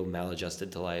feel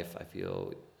maladjusted to life. I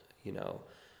feel,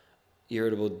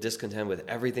 irritable, discontent with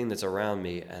everything that's around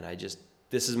me, and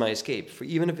this is my escape.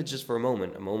 Even if it's just for a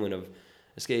moment of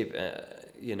escape,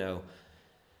 you know,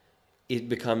 it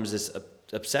becomes this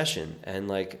obsession. And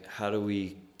like, how do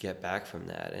we get back from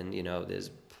that? And, you know, there's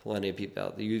plenty of people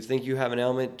out there. You think you have an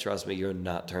ailment, trust me, you're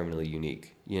not terminally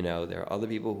unique. You know, there are other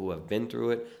people who have been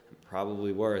through it,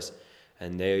 probably worse,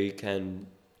 and they can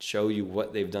show you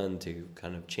what they've done to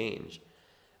kind of change.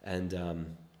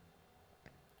 And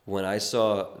when I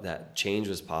saw that change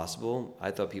was possible,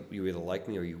 I thought you either liked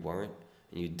me or you weren't,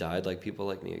 and you died like people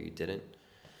like me or you didn't.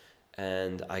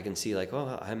 And I can see like,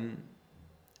 oh, I'm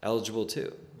eligible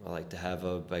too. I like to have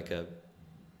a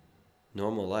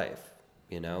normal life,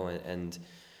 you know, and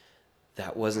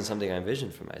that wasn't something I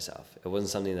envisioned for myself. It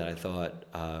wasn't something that I thought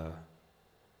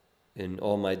in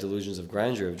all my delusions of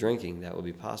grandeur of drinking that would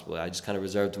be possible. I just kind of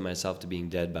reserved to myself to being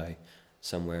dead by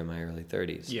somewhere in my early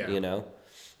 30s, you know?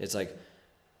 It's like,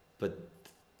 but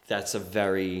that's a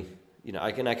very, you know,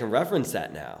 I can reference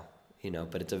that now, you know,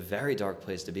 but it's a very dark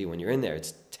place to be. When you're in there,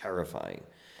 it's terrifying,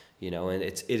 you know, and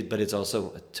but it's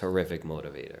also a terrific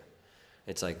motivator.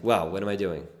 It's like, wow, what am I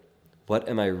doing? What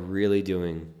am I really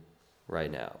doing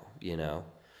right now? You know,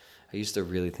 I used to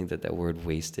really think that word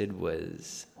wasted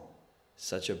was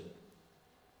such a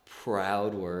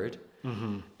proud word.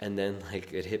 Mm-hmm. And then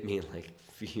like it hit me in like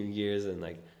a few years, and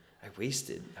like I was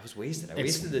wasted. I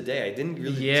wasted the day. I didn't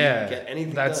really get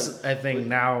anything done. I think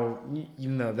now, you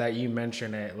know, that you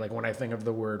mention it, like when I think of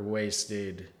the word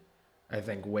wasted, I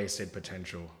think wasted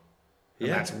potential. And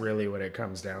that's really what it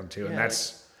comes down to. And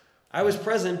that's... I was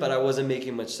present, but I wasn't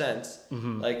making much sense.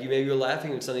 Mm-hmm. Like maybe you were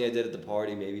laughing at something I did at the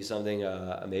party, maybe something,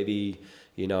 maybe,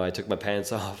 you know, I took my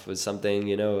pants off with something,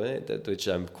 you know, which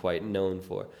I'm quite known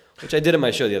for, which I did at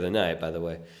my show the other night, by the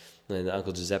way. And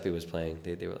Uncle Giuseppe was playing.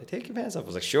 They were like, take your pants off. I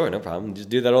was like, sure, no problem. Just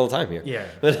do that all the time here. Yeah.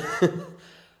 But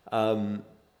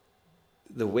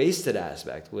the wasted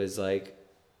aspect was like,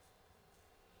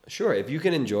 sure, if you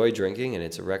can enjoy drinking and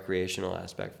it's a recreational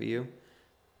aspect for you,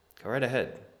 go right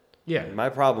ahead. Yeah. And my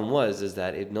problem is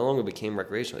that it no longer became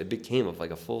recreational. It became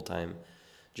like a full-time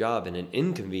job and an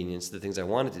inconvenience to the things I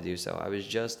wanted to do. So I was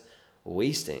just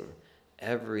wasting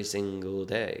every single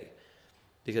day.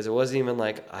 Because it wasn't even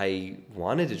like I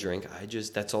wanted to drink.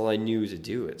 That's all I knew to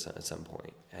do at some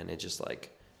point. And it just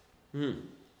like, you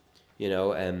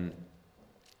know, and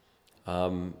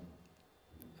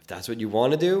if that's what you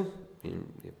want to do, I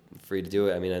mean, you're free to do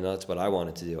it. I mean, I know that's what I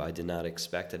wanted to do. I did not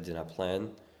plan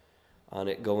on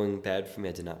it going bad for me.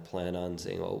 I did not plan on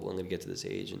saying, oh, well, I'm going to get to this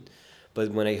age.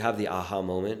 But when I have the aha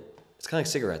moment, it's kind of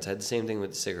like cigarettes. I had the same thing with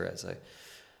the cigarettes.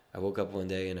 I woke up one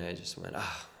day and I just went, I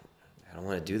don't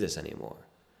want to do this anymore.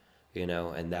 You know,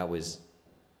 and that was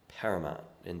paramount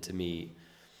into me,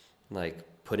 like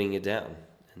putting it down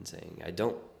and saying, I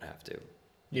don't have to,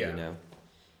 you know,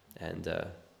 and,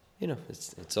 you know,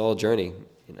 it's all a journey,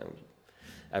 you know,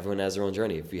 everyone has their own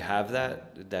journey. If you have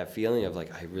that feeling of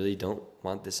like, I really don't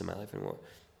want this in my life anymore.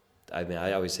 I mean,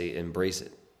 I always say embrace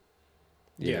it,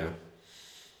 you know,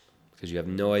 because you have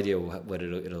no idea what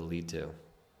it'll lead to,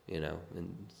 you know,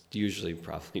 and usually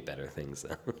probably better things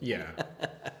though. Yeah.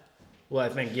 Well, I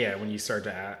think, when you start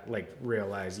to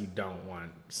realize you don't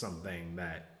want something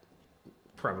that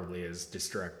probably is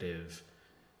destructive,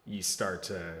 you start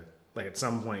to, at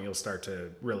some point, you'll start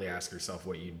to really ask yourself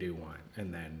what you do want.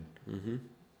 And then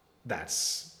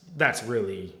that's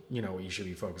really, you know, what you should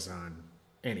be focused on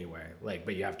anyway.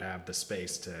 But you have to have the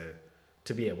space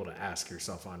to be able to ask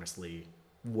yourself honestly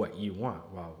what you want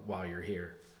while you're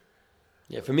here.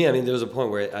 Yeah, for me, I mean, there was a point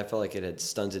where I felt like it had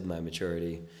stunted my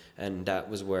maturity, and that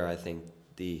was where I think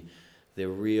the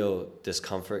real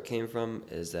discomfort came from,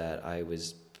 is that I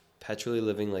was perpetually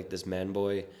living like this man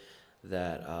boy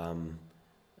that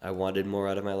I wanted more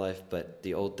out of my life, but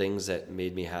the old things that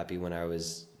made me happy when I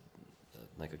was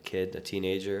like a kid, a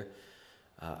teenager,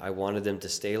 I wanted them to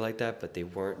stay like that, but they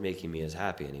weren't making me as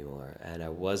happy anymore, and I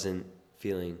wasn't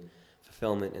feeling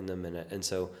fulfillment in them, and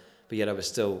so, but yet I was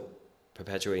still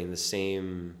perpetuating the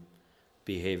same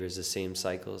behaviors, the same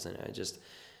cycles, and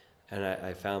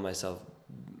I found myself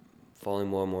falling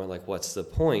more and more like, what's the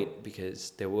point?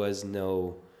 Because there was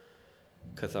no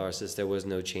catharsis, there was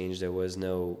no change, there was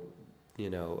no, you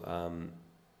know,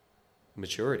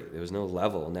 maturity. There was no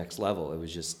next level. It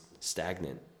was just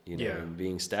stagnant, you know, and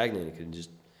being stagnant, it could just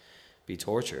be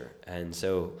torture. And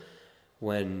so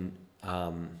when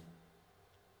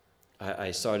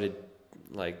I started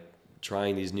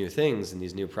trying these new things and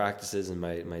these new practices in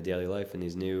my daily life and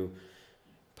these new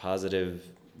positive,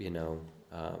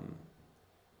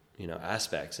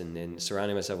 aspects, and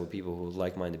surrounding myself with people who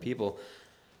like-minded people,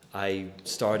 I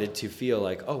started to feel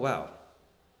like, oh wow,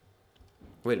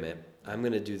 wait a minute, I'm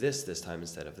going to do this time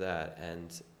instead of that.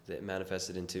 And it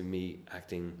manifested into me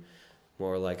acting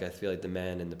more like I feel like the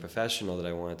man and the professional that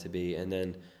I wanted to be. And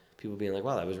then people being like,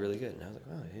 wow, that was really good. And I was like,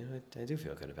 wow, you know, I do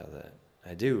feel good about that.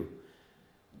 I do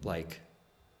like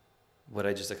what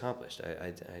I just accomplished.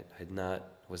 I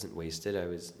wasn't wasted. I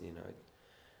was, you know,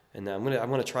 and I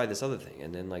want to try this other thing.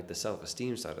 And then like the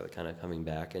self-esteem started kind of coming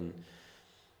back. And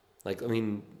like, I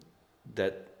mean,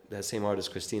 that same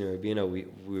artist, Christina Rubino, we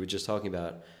were just talking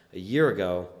about a year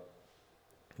ago,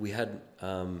 we had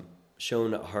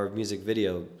shown her music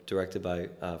video directed by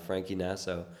Frankie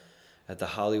Nasso at the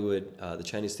Hollywood, the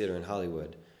Chinese Theater in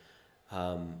Hollywood.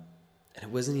 And it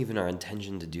wasn't even our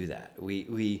intention to do that.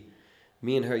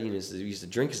 Me and her, you know, we used to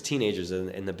drink as teenagers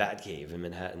in the Batcave in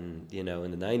Manhattan, you know,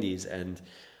 in the 90s.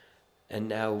 And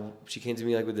now she came to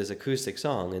me like with this acoustic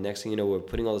song. And next thing you know, we're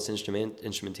putting all this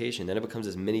instrumentation. Then it becomes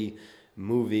this mini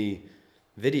movie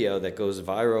video that goes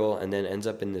viral and then ends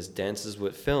up in this Dances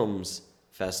with Films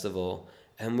festival.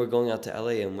 And we're going out to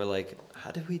LA and we're like,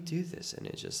 how did we do this? And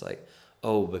it's just like,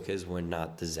 oh, because we're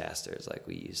not disasters like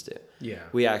we used to. Yeah.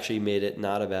 We actually made it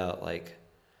not about like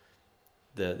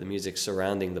the music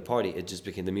surrounding the party. It just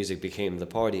became, the music became the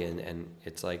party. And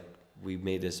it's like, we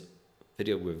made this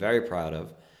video we're very proud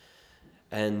of.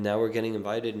 And now we're getting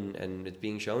invited and it's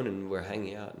being shown and we're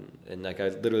hanging out. And like I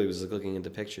literally was looking into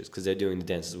pictures because they're doing the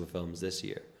Dances with Films this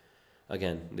year.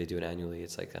 Again, they do it annually.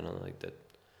 It's like, I don't know, like the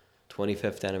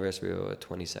 25th anniversary or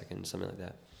 22nd, something like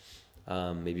that.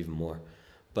 Maybe even more.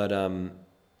 But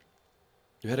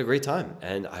we had a great time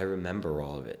and I remember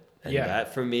all of it. And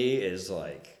that for me is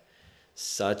like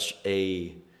such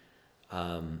an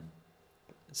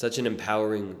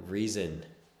empowering reason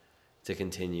to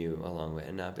continue along with it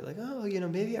and not be like, oh, you know,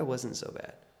 maybe I wasn't so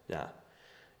bad. Nah.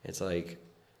 It's like,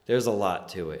 there's a lot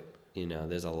to it. You know,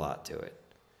 there's a lot to it.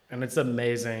 And it's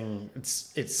amazing.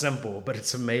 It's simple, but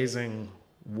it's amazing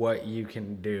what you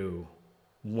can do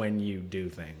when you do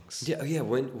things. Yeah, yeah.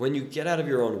 When you get out of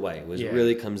your own way, what it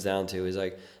really comes down to is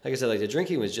like I said, like the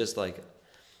drinking was just like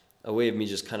a way of me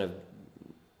just kind of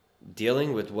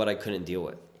dealing with what I couldn't deal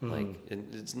with.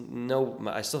 Mm-hmm.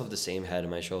 Like I still have the same head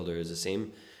on my shoulders, the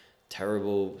same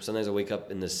terrible. Sometimes I wake up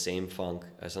in the same funk.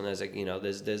 Sometimes like, you know,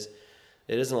 there's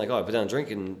it isn't like, oh, I put down a drink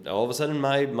and all of a sudden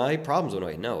my problems went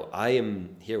away. No, I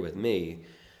am here with me,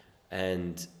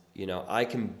 and you know, I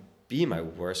can be my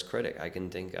worst critic. I can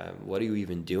think, what are you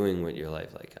even doing with your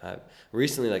life? Like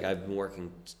recently, like I've been working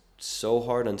so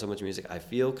hard on so much music. I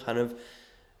feel kind of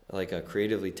like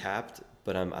creatively tapped,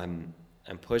 but I'm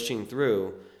pushing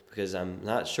through because I'm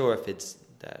not sure if it's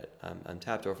that I'm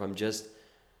tapped or if I'm just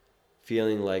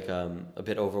feeling like a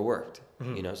bit overworked.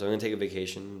 Mm-hmm. You know, so I'm gonna take a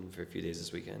vacation for a few days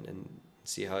this weekend and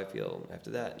see how I feel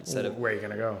after that. Instead of where are you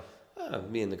gonna go?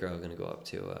 Me and the girl are gonna go up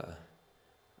to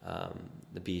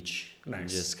the beach. Nice. And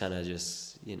just kind of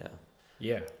you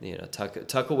know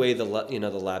tuck away the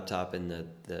laptop and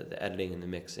the editing and the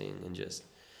mixing and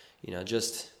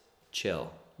just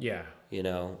chill. Yeah. You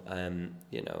know, and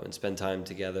spend time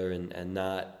together and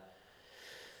not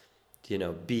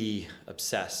be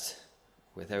obsessed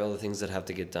with all the things that have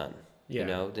to get done. Yeah. You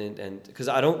know, and because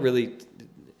I don't really,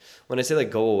 when I say like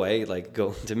go away, like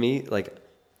go to me, like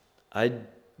I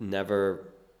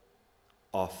never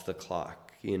off the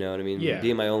clock. You know what I mean? Yeah.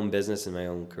 Being my own business and my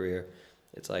own career,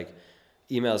 it's like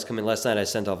emails come in. Last night I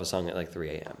sent off a song at like 3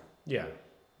 a.m. Yeah.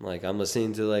 Like I'm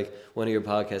listening to like one of your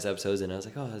podcast episodes and I was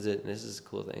like, oh, this is a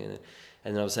cool thing. And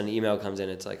then all of a sudden an email comes in.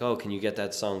 It's like, oh, can you get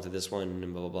that song to this one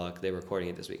and blah, blah, blah. They're recording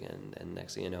it this weekend. And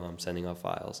next thing you know, I'm sending off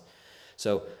files.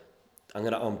 So I'm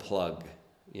going to unplug,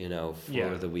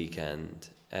 for the weekend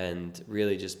and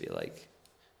really just be like,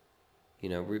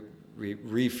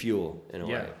 refuel in a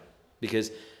way.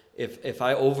 Because if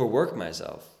I overwork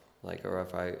myself,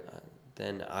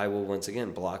 then I will once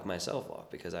again block myself off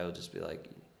because I will just be like,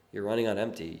 you're running on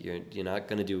empty. You're not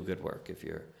going to do good work if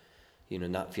you're,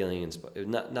 not feeling inspired,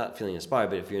 not feeling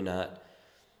inspired, but if you're not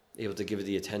able to give it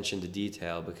the attention to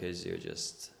detail because you're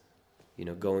just,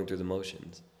 going through the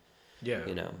motions. Yeah.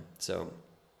 So,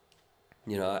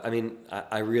 I mean,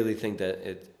 I really think that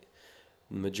the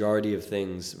majority of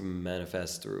things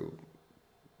manifest through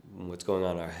what's going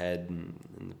on in our head and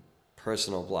the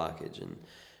personal blockage, and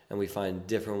we find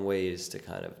different ways to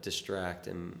kind of distract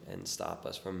and stop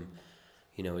us from,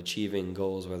 achieving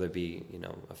goals, whether it be,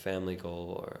 a family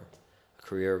goal or a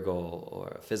career goal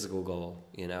or a physical goal.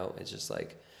 It's just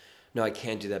like, no, I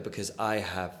can't do that because I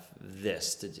have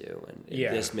this to do, and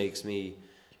this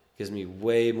gives me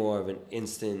way more of an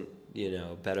instant,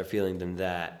 better feeling than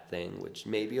that thing, which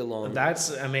may be alone. That's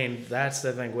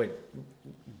the thing with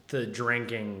the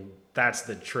drinking that's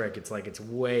the trick. It's like, it's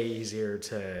way easier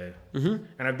to, Mm-hmm.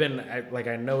 and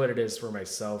I know what it is for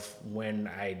myself when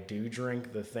I do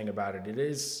drink. The thing about it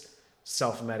is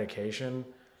self-medication.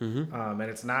 Mm-hmm. And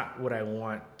it's not what I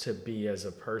want to be as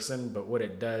a person, but what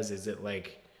it does is it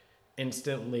like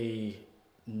instantly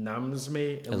numbs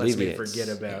me and lets me forget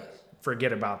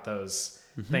about those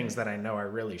things that I know I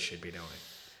really should be doing.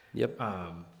 Yep.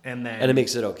 And it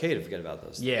makes it okay to forget about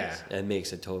those things. Yeah. It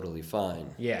makes it totally fine.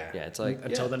 Yeah. Yeah. It's like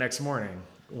until the next morning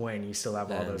when you still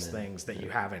have all those things that you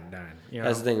haven't done. You know?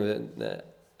 That's the thing with it, that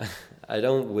I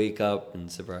don't wake up in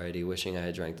sobriety wishing I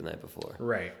had drank the night before.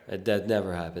 Right. That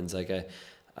never happens. Like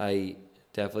I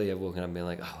definitely have woken up and been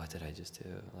like, oh, what did I just do?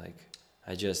 Like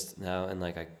I just now, and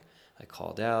like I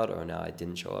called out, or now I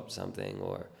didn't show up to something,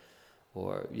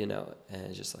 or you know, and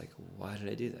it's just like, why did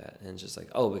I do that? And it's just like,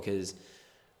 oh, because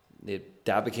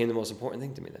that became the most important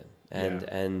thing to me then.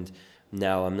 And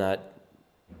now I'm not,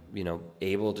 you know,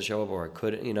 able to show up, or I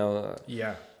couldn't, you know.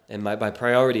 Yeah. And my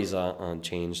priorities on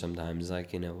change sometimes.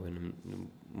 Like, you know,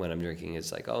 when I'm drinking,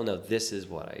 it's like, oh no, this is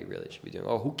what I really should be doing.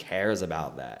 Oh, who cares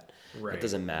about that? Right. It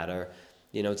doesn't matter.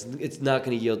 You know, it's not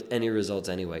going to yield any results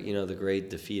anyway. You know, the great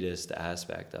defeatist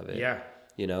aspect of it. Yeah.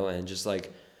 You know, and just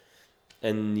like,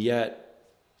 and yet,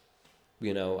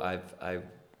 you know,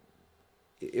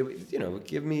 it you know, would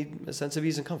give me a sense of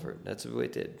ease and comfort. That's what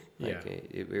it did.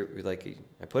 Like,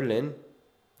 I put it in,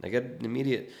 I get an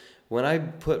immediate. When I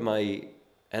put my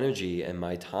energy and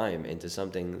my time into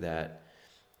something that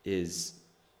is,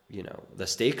 you know, the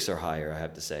stakes are higher, I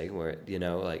have to say, where, you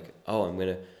know, like, oh, I'm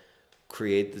gonna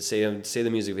create say the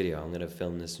music video. I'm gonna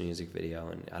film this music video,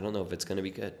 and I don't know if it's gonna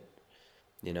be good.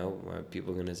 You know, where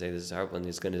people are gonna say this is horrible, and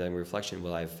it's gonna be a reflection.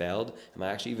 Will I have failed? Am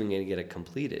I actually even gonna get it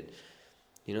completed?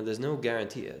 You know, there's no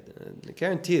guarantee. The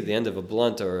guarantee at the end of a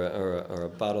blunt or a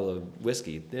bottle of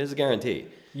whiskey, there's a guarantee.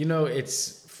 You know,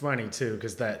 it's funny too,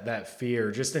 because that fear,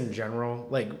 just in general,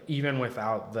 like even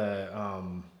without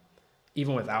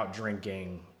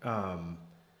drinking,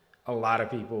 a lot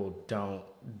of people don't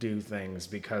do things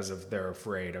because of they're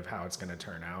afraid of how it's going to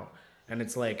turn out. And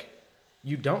it's like,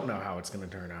 you don't know how it's going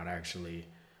to turn out actually.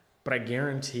 But I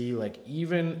guarantee, like,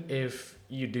 even if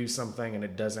you do something and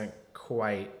it doesn't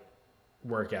quite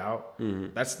work out,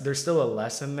 there's still a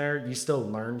lesson there. You still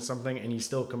learned something and you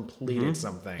still completed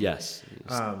something. Yes.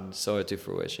 Saw it to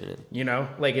fruition. You know,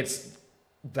 like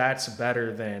that's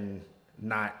better than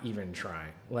not even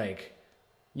trying. Like,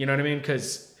 you know what I mean?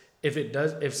 Because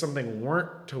if something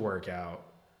weren't to work out,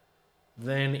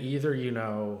 then either, you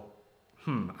know,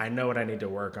 I know what I need to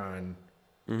work on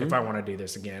if I want to do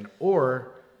this again,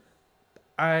 or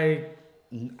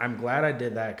I'm glad I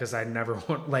did that because I never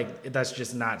want, like, that's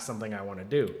just not something I want to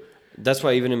do. That's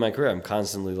why even in my career, I'm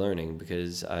constantly learning,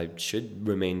 because I should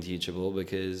remain teachable,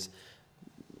 because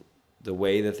the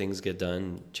way that things get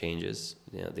done changes.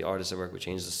 You know, the artist I work with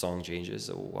changes, the song changes.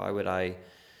 So why would I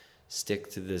stick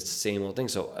to the same old thing?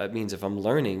 So it means if I'm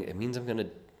learning, it means I'm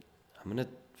gonna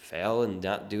fail and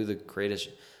not do the greatest.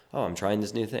 Oh, I'm trying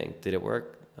this new thing. Did it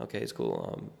work? Okay, it's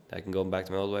cool. I can go back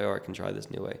to my old way, or I can try this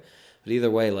new way. But either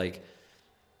way, like,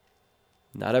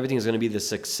 not everything is going to be the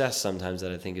success sometimes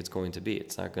that I think it's going to be.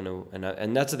 It's not going to,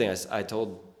 and that's the thing. I told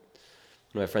one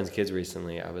of my friend's kids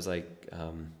recently. I was like,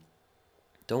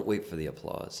 don't wait for the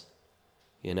applause.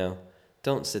 You know,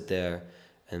 don't sit there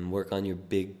and work on your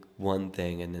big one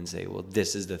thing and then say, well,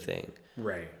 this is the thing.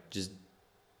 Right. Just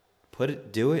put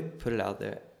it out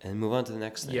there, and move on to the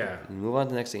next thing. Yeah. And move on to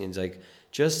the next thing. And it's like,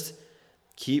 just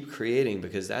keep creating,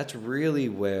 because that's really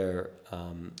where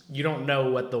you don't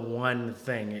know what the one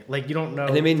thing, like, you don't know.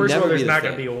 And it may first never of all, there's be the not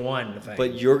going to thing. be one thing,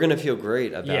 but you're going to feel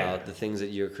great about Yeah. the things that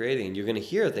you're creating, and you're going to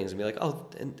hear things and be like, oh,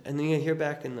 and then you're going to hear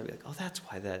back and they'll be like, oh, that's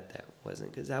why that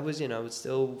wasn't, because that was, you know, I was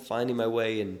still finding my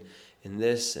way in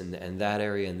this and that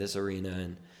area, in this arena,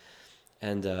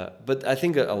 and but I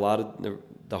think a lot of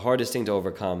the hardest thing to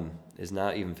overcome is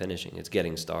not even finishing, it's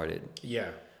getting started.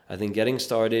 Yeah. I think getting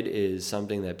started is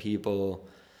something that people,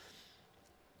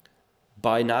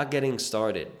 by not getting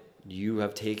started, you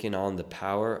have taken on the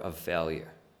power of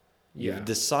failure. Yeah. You've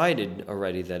decided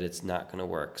already that it's not going to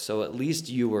work. So at least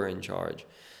you were in charge.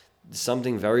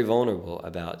 Something very vulnerable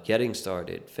about getting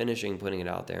started, finishing, putting it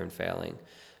out there, and failing,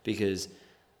 because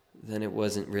then it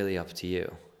wasn't really up to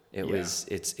you.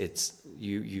 It's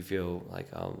you feel like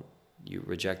you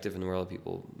rejected from the world.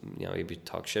 People, you know, maybe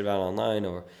talk shit about online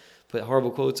or put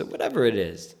horrible quotes or whatever it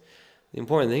is. The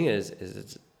important thing is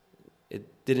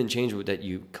it didn't change that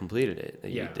you completed it,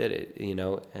 that you did it, you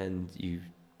know, and you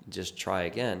just try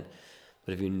again.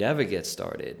 But if you never get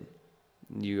started,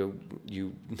 you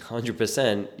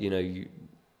 100%, you know, you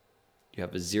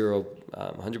have a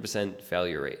 100%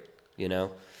 failure rate, you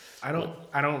know. I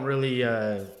don't really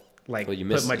like Well, you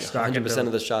miss put much stock 100% into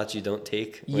of the shots you don't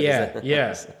take. What is yeah, that?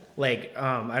 yeah. Like,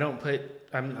 I don't put.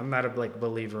 I'm not a like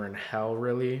believer in hell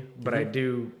really, but I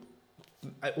do.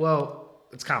 Well,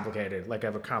 it's complicated. Like I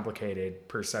have a complicated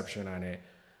perception on it.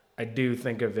 I do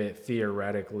think of it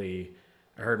theoretically.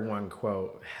 I heard one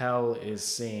quote: "Hell is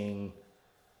seeing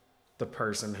the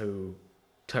person who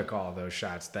took all those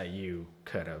shots that you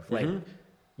could have." Like,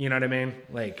 you know what I mean?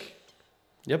 Like,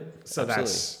 Yep. so absolutely.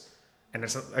 that's, and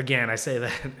it's again, I say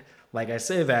that, like I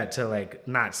say that to like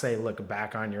not say look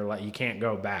back on your life. You can't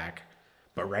go back,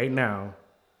 but right now,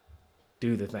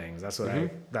 do the things. That's what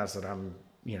that's what I'm,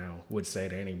 would say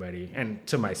to anybody, and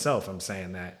to myself, I'm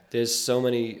saying that. There's so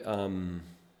many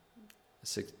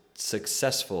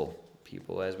successful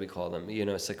people, as we call them.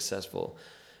 Successful,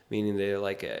 meaning they're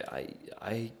like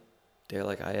they're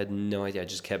like I had no idea. I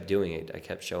just kept doing it. I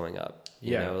kept showing up.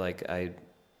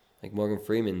 Like Morgan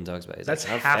Freeman talks about. He's That's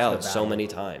like, I've half the failed so battle. many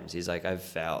times. He's like, I've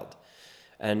failed.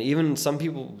 And even some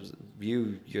people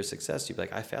view your success, you'd be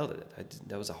like, I failed at it.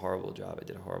 That was a horrible job. I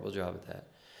did a horrible job at that.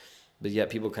 But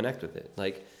yet people connect with it.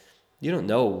 Like, you don't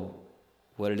know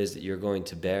what it is that you're going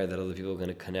to bear that other people are going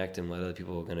to connect and what other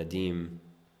people are going to deem,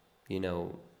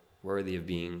 worthy of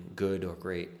being good or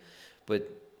great. But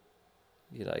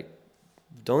you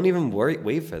don't even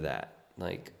wait for that.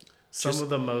 Like, Some of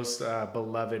the most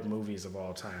beloved movies of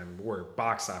all time were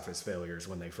box office failures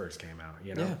when they first came out.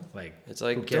 Yeah. Like it's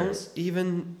like, who cares? don't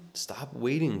even stop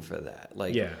waiting for that.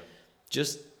 Like, Yeah,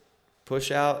 just push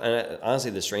out. And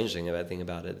honestly, the strange thing I think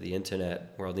about it, the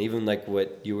internet world, and even like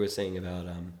what you were saying about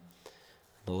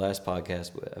the last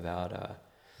podcast about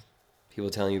people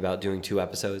telling you about doing 2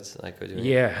 episodes, like, or doing,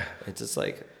 it's just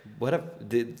like,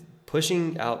 the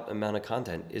pushing out amount of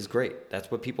content is great. That's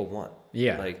what people want.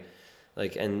 Yeah.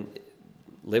 Like, and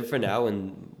live for now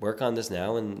and work on this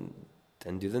now and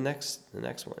then do the next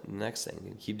thing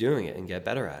and keep doing it and get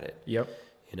better at it. Yep.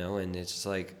 And it's just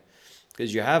like,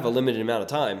 because you have a limited amount of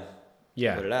time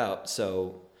Yeah. to put it out.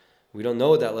 So we don't know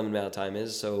what that limited amount of time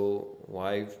is. So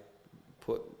why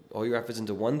put all your efforts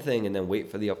into one thing and then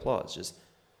wait for the applause? Just,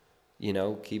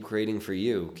 keep creating for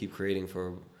you, keep creating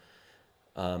for,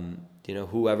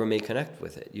 whoever may connect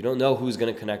with it. You don't know who's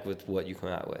going to connect with what you come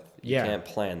out with. You can't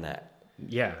plan that.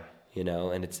 Yeah.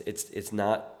 And it's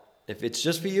not, if it's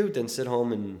just for you, then sit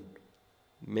home and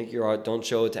make your art. Don't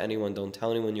show it to anyone. Don't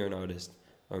tell anyone you're an artist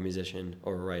or a musician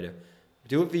or a writer.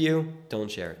 Do it for you.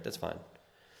 Don't share it. That's fine.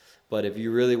 But if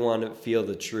you really want to feel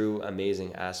the true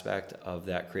amazing aspect of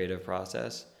that creative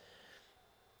process,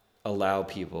 allow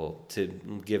people to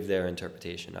give their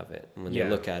interpretation of it. When they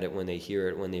look at it, when they hear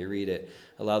it, when they read it,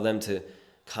 allow them to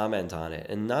comment on it.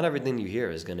 And not everything you hear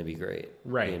is going to be great.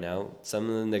 Right. Some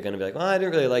of them, they're going to be like, I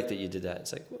didn't really like that you did that.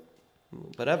 It's like, well,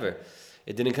 whatever.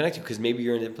 It didn't connect you because maybe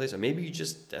you're in a different place, or maybe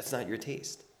that's not your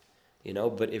taste.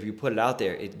 But if you put it out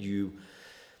there,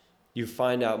 you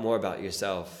find out more about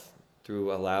yourself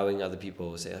through allowing other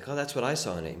people to say, like, oh, that's what I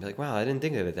saw in it. And be like, wow, I didn't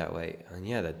think of it that way. And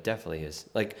yeah, that definitely is.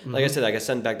 Like I said, like I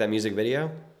sent back that music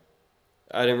video.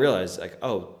 I didn't realize, like,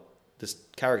 oh, this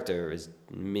character is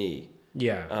me.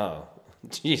 Yeah. Oh,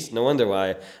 jeez, no wonder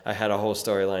why I had a whole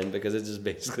storyline, because it's just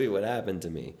basically what happened to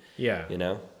me. Yeah.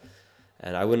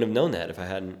 And I wouldn't have known that if I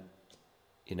hadn't,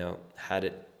 had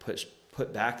it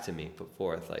put back to me, put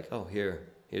forth, like, oh,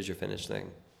 here's your finished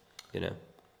thing,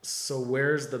 So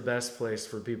where's the best place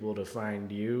for people to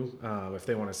find you if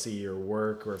they want to see your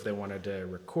work, or if they wanted to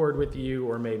record with you,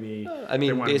 or maybe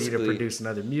they wanted you to produce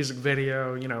another music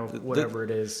video, whatever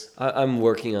it is? I'm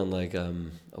working on like a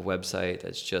website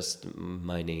that's just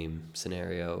my name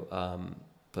scenario.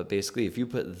 But basically, if you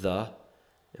put "the"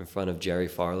 in front of Jerry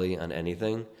Farley on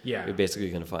anything, you're basically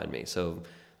going to find me. So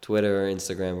Twitter,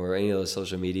 Instagram, or any of those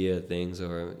social media things,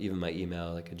 or even my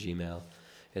email, like a Gmail,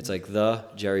 it's like "the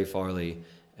Jerry Farley."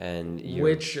 And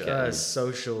which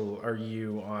social are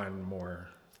you on more?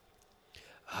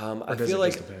 I feel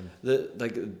like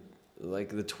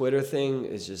the Twitter thing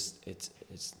is just it's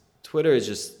Twitter is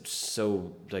just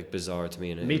so like bizarre to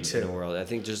me in a world. I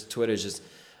think just Twitter is just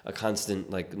a constant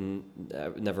like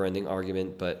never-ending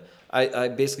argument. But I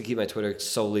basically keep my Twitter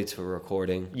solely to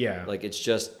recording. Yeah, like it's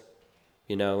just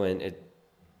and it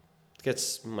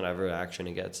gets whatever action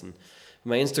it gets. And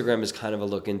my Instagram is kind of a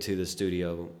look into the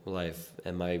studio life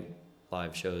and my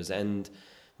live shows and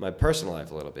my personal life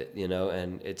a little bit,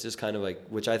 and it's just kind of like,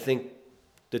 which I think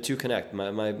the two connect.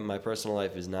 My personal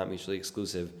life is not mutually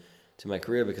exclusive to my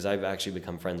career, because I've actually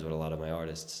become friends with a lot of my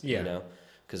artists,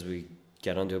 because we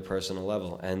get onto a personal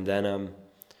level. And then,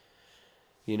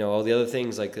 all the other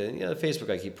things like Facebook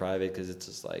I keep private, because it's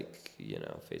just like,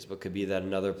 Facebook could be that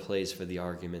another place for the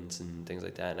arguments and things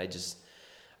like that. And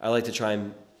I like to try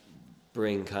and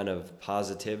bring kind of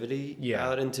positivity Yeah.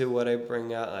 out into what I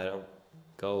bring out. I don't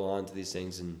go on to these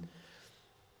things and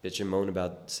bitch and moan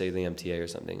about, say, the MTA or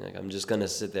something. Like, I'm just going to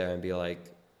sit there and be like,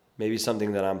 maybe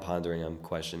something that I'm pondering, I'm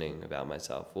questioning about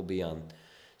myself will be on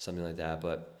something like that.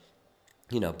 But,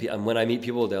 you know, when I meet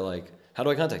people, they're like, how do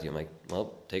I contact you? I'm like,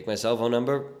 well, take my cell phone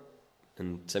number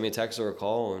and send me a text or a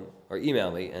call or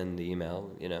email me. And the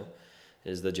email, you know,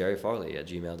 is the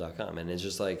jerryfarley@gmail.com. And it's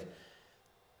just like,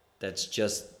 that's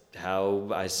just how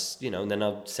and then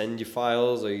I'll send you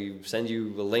files or send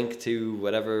you a link to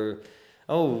whatever.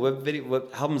 Oh, what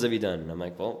albums have you done? And I'm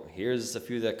like, well, here's a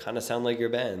few that kind of sound like your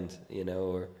band, you know,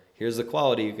 or here's the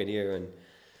quality you can hear. And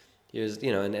here's,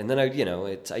 you know, and then I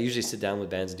usually sit down with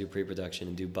bands and do pre-production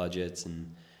and do budgets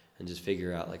and just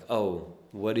figure out like, oh,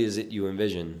 what is it you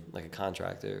envision, like a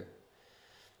contractor,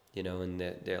 you know, and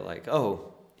they're like,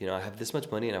 oh, you know, I have this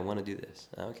much money and I want to do this.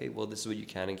 Okay, well, this is what you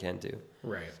can and can't do.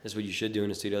 Right. This is what you should do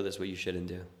in a studio. This is what you shouldn't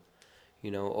do.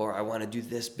 You know, or I want to do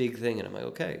this big thing. And I'm like,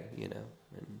 okay, you know,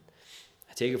 and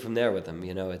I take it from there with them.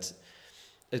 You know, it's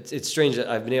strange that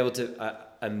I've been able to,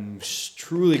 I'm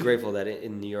truly grateful that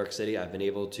in New York City, I've been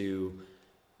able to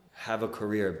have a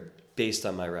career based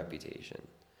on my reputation.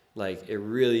 Like, it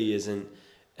really isn't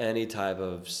any type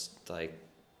of, like,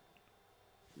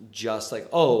 just like,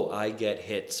 oh, I get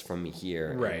hits from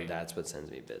here, right? And that's what sends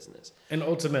me business. And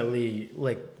ultimately,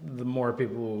 like, the more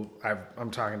people I'm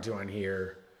talking to on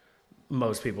here,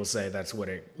 most people say that's what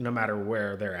it, no matter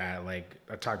where they're at. Like,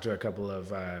 I talked to a couple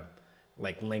of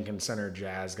like Lincoln Center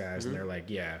jazz guys, and they're like,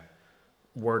 yeah,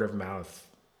 word of mouth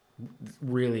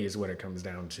really is what it comes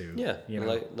down to. Yeah, you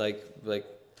know, like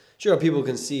sure, people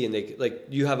can see and they like,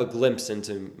 you have a glimpse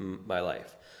into my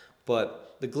life, but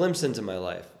the glimpse into my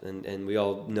life, and we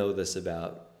all know this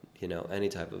about, you know, any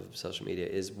type of social media,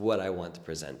 is what I want to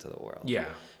present to the world. Yeah.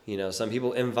 You know, some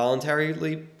people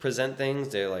involuntarily present things,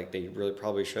 they're like, they really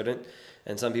probably shouldn't.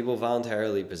 And some people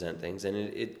voluntarily present things, and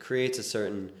it creates a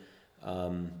certain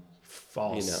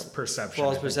false perception.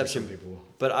 False perception. People.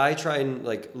 But I try and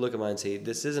like look at mine and say,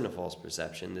 this isn't a false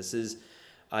perception. This is,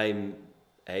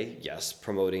 yes,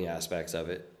 promoting aspects of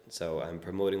it. So I'm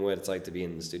promoting what it's like to be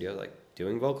in the studio, like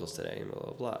doing vocals today and blah,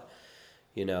 blah, blah.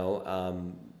 You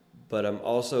know, but I'm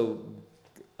also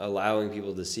allowing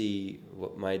people to see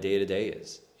what my day-to-day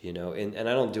is, you know, and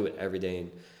I don't do it every day.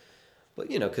 But,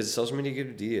 you know, because social media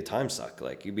could be a time suck.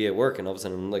 Like, you'd be at work and all of a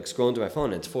sudden I'm like scrolling through my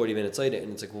phone and it's 40 minutes later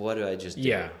and it's like, what did I just do?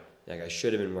 Yeah. Like, I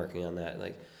should have been working on that.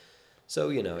 Like, so,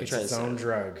 you know. It's its own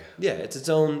drug. Yeah, it's its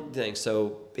own thing.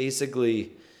 So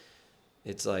basically,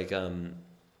 it's like, I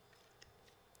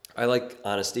like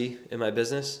honesty in my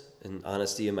business and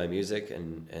honesty in my music.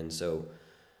 And so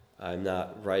I'm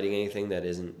not writing anything that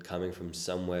isn't coming from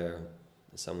somewhere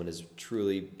someone is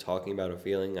truly talking about or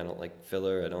feeling. I don't like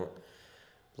filler. I don't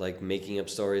like making up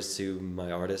stories to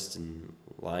my artists and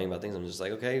lying about things. I'm just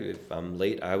like, okay, if I'm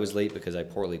late, I was late because I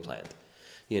poorly planned,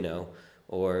 you know,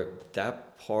 or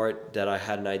that part that I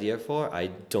had an idea for, I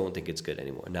don't think it's good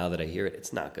anymore. Now that I hear it,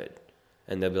 it's not good.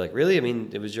 And they'll be like, really? I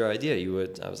mean, it was your idea.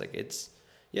 I was like, it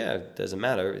doesn't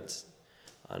matter.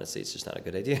 Honestly, it's just not a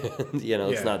good idea. You know,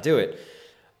 let's not do it.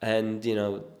 And, you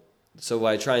know, so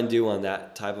what I try and do on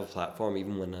that type of platform,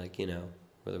 even when, like, you know,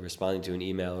 whether responding to an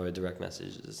email or a direct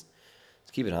message, is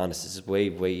keep it honest. It's just way,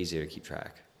 way easier to keep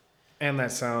track. And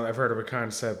I've heard of a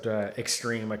concept,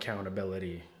 extreme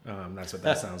accountability. That's what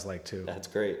that sounds like too. That's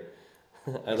great.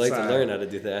 I'd like to learn how to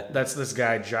do that. That's this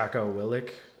guy, Jocko Willink.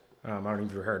 I don't know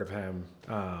if you've heard of him.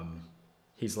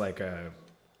 He's like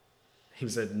he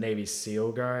was a Navy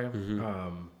SEAL guy.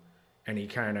 Mm-hmm. And he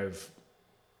kind of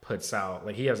puts out,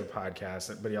 like, he has a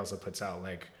podcast, but he also puts out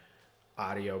like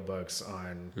audiobooks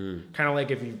on kind of like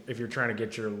if you're trying to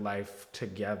get your life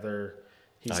together.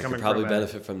 I could probably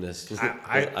benefit from this.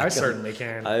 I certainly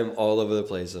can. I'm all over the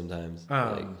place sometimes.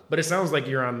 But it sounds like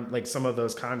you're on like some of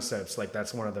those concepts. Like,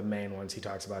 that's one of the main ones he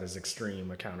talks about is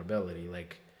extreme accountability.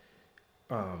 Like,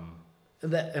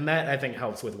 that I think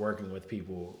helps with working with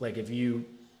people. Like, if you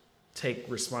take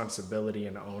responsibility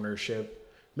and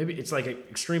ownership, maybe it's like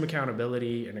extreme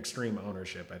accountability and extreme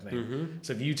ownership, I think. Mm-hmm.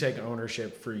 So if you take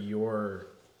ownership for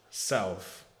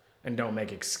yourself and don't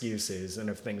make excuses, and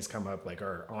if things come up, like,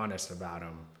 are honest about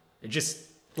them, it just...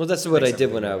 Well, that's what I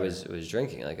did when I was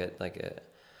drinking.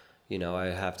 You know, I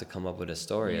have to come up with a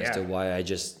story as to why I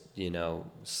just, you know,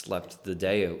 slept the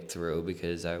day through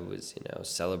because I was, you know,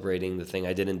 celebrating the thing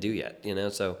I didn't do yet, you know?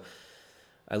 So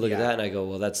I look at that and I go,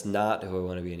 well, that's not who I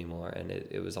want to be anymore. And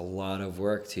it was a lot of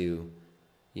work to,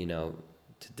 you know,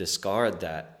 to discard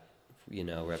that, you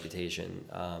know, reputation.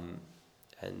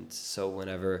 And so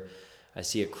whenever I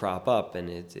see it crop up, and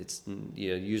it's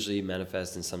usually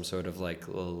manifests in some sort of like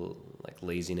little, like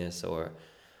laziness or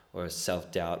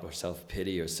self-doubt or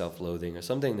self-pity or self-loathing or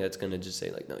something that's going to just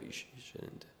say like, no, you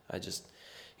shouldn't. I just,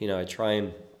 I try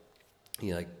and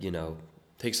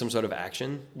take some sort of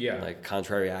action, like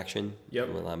contrary action. Yep.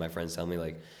 A lot of my friends tell me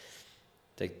like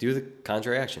do the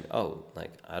contrary action. Oh,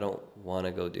 like I don't want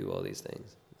to go do all these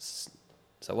things.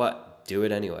 So what? Do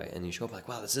it anyway. And you show up like,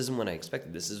 wow, this isn't what I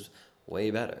expected. This is way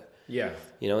better. Yeah.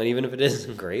 And even if it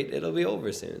isn't great, it'll be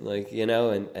over soon. Like,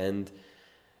 and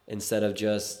instead of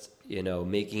just,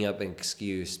 making up an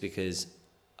excuse because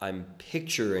I'm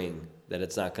picturing that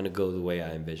it's not going to go the way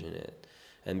I envision it.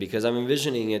 And because I'm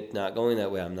envisioning it not going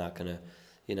that way, I'm not going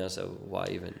to, so why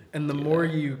even? And the more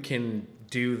you can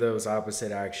do those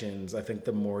opposite actions, I think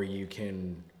the more you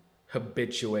can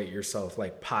habituate yourself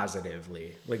like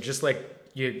positively. Like just like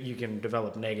you can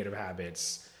develop negative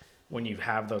habits when you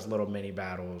have those little mini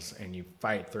battles and you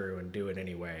fight through and do it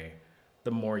anyway.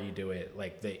 The more you do it,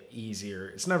 like the easier.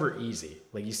 It's never easy.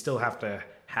 Like you still have to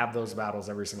have those battles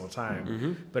every single time.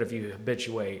 Mm-hmm. But if you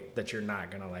habituate that you're not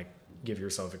going to like give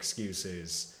yourself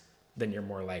excuses, then you're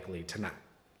more likely to not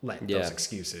let those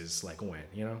excuses like win,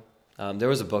 There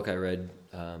was a book I read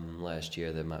last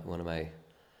year that one of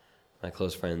my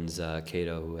close friends,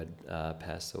 Cato, who had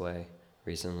passed away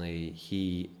recently,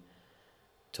 he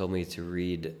told me to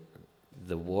read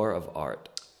The War of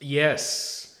Art.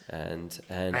 Yes. And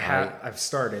I've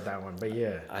started that one, but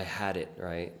yeah. I had it,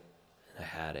 right?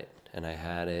 And I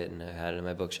had it in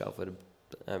my bookshelf.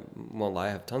 I won't lie,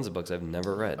 I have tons of books I've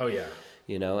never read. Oh, yeah.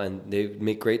 And they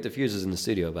make great diffusers in the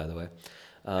studio, by the way.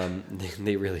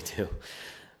 They really do.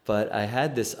 But I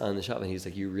had this on the shelf, and he's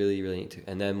like, you really, really need to.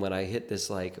 And then when I hit this,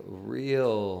 like,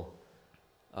 real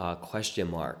question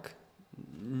mark,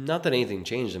 not that anything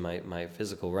changed in my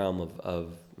physical realm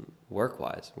of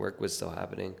work-wise. Work was still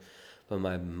happening. But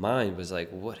my mind was like,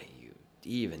 what are you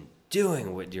even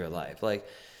doing with your life? Like,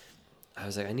 I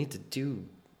was like, I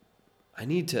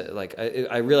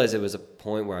realized it was a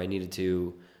point where I needed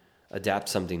to adapt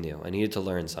something new. I needed to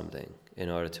learn something in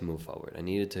order to move forward. I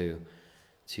needed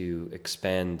to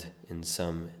expand in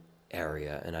some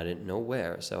area, and I didn't know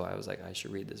where. So I was like, I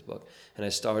should read this book. And I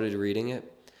started reading it,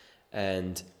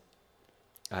 and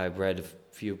I read a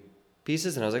few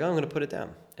pieces, and I was like, oh, I'm going to put it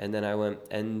down. And then I went,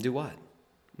 and do what?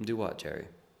 Do what, Jerry?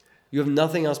 You have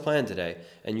nothing else planned today,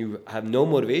 and you have no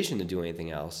motivation to do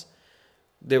anything else.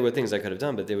 There were things I could have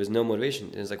done, but there was no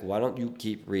motivation. It was like, why don't you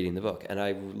keep reading the book? And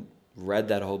I read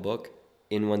that whole book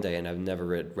in one day, and I've never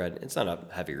read it's not a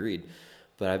heavy read,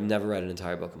 but I've never read an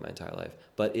entire book in my entire life.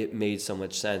 But it made so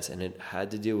much sense, and it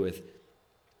had to do with,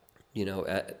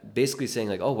 basically saying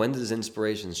like, oh, when does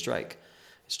inspiration strike?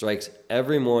 It strikes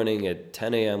every morning at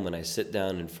 10 a.m. when I sit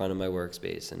down in front of my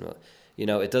workspace. And,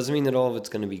 it doesn't mean that all of it's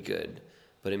going to be good,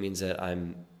 but it means that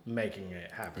I'm making it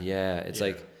happen. Yeah, it's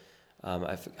like,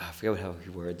 I forget how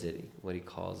he words it, what he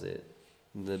calls it.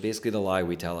 Basically, the lie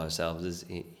we tell ourselves is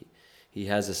he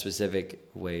has a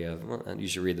specific way of, well, you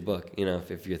should read the book,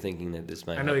 if you're thinking that this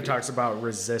might I know he talks about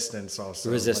resistance also.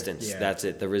 Resistance, that's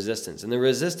it, the resistance. And the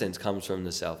resistance comes from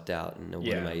the self-doubt and what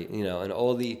am I, and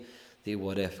all the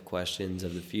what-if questions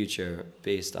of the future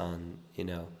based on,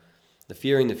 the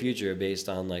fearing the future based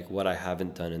on, like, what I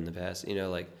haven't done in the past,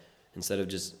 like, instead of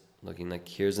just looking like,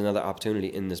 here's another opportunity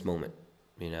in this moment,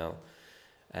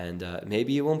 and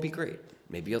maybe it won't be great.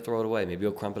 Maybe you'll throw it away. Maybe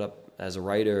you'll crump it up as a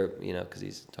writer, because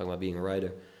he's talking about being a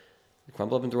writer.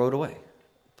 Crumple up and throw it away.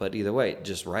 But either way,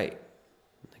 just write.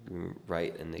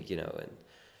 Write, and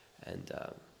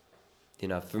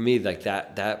for me, like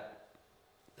that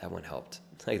one helped.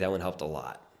 Like that one helped a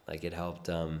lot. Like it helped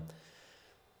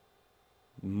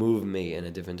move me in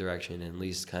a different direction, and at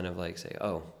least kind of like say,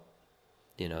 oh,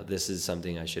 this is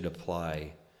something I should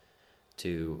apply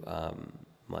to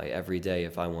my everyday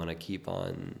if I want to keep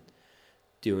on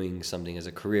doing something as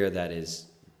a career that is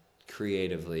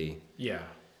creatively,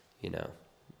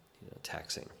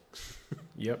 taxing.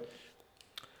 Yep.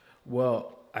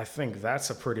 Well, I think that's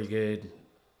a pretty good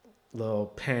little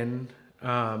pin.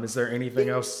 Is there anything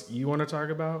else you want to talk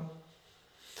about?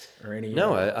 Or any?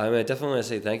 No, I definitely want to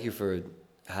say thank you for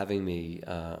having me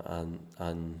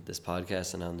on this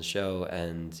podcast and on the show.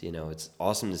 And, it's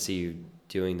awesome to see you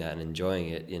doing that and enjoying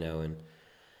it,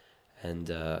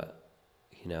 and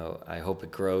I hope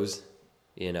it grows,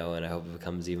 and I hope it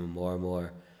becomes even more and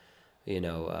more,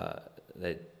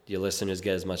 that your listeners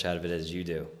get as much out of it as you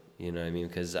do. You know what I mean?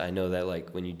 Because I know that, like,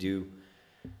 when you do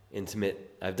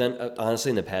intimate, I've done, honestly,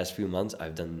 in the past few months,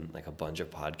 I've done, like, a bunch of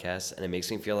podcasts, and it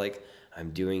makes me feel like I'm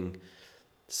doing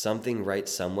something right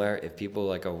somewhere if people,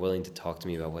 like, are willing to talk to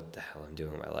me about what the hell I'm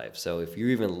doing in my life. So if you're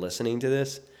even listening to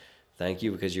this, thank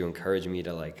you, because you encourage me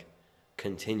to like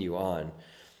continue on,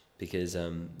 because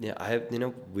I have,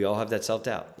 we all have that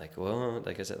self-doubt, like, well,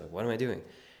 like I said, like, what am I doing?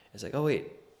 It's like, oh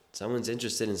wait, someone's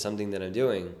interested in something that I'm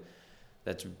doing.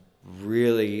 That's a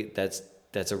really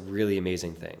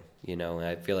amazing thing, and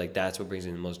I feel like that's what brings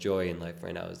me the most joy in life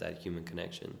right now, is that human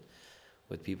connection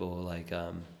with people, like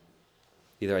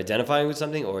either identifying with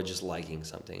something or just liking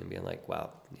something and being like,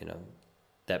 wow,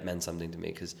 that meant something to me,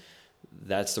 because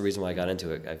that's the reason why I got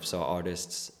into it. I saw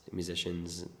artists,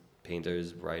 musicians,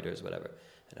 painters, writers, whatever,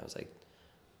 and I was like,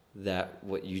 that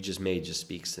what you just made just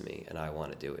speaks to me, and I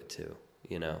want to do it too.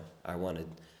 I want to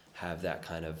have that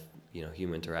kind of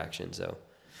human interaction. So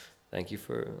thank you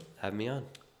for having me on.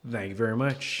 Thank you very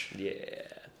much. Yeah.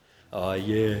 Oh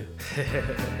yeah.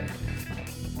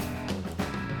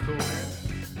 Cool, man.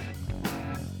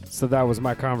 So that was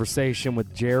my conversation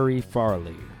with Jerry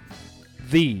Farley,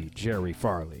 the Jerry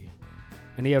Farley.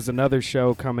 And he has another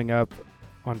show coming up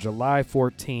on July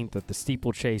 14th at the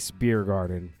Steeplechase Beer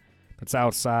Garden. That's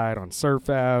outside on Surf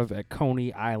Ave at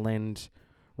Coney Island,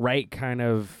 right kind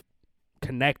of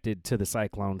connected to the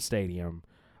Cyclone Stadium.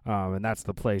 And that's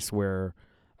the place where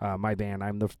my band, I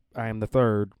Am the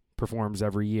Third, performs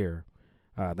every year.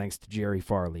 Thanks to Jerry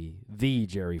Farley, the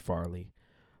Jerry Farley.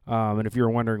 And if you were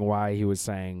wondering why he was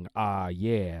saying,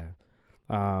 yeah,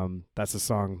 that's a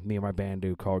song me and my band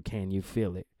do called Can You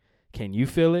Feel It? Can you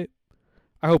feel it?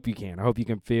 I hope you can. I hope you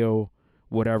can feel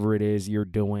whatever it is you're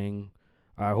doing.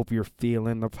 I hope you're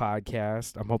feeling the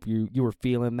podcast. I hope you were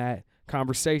feeling that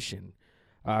conversation.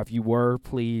 If you were,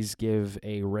 please give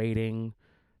a rating,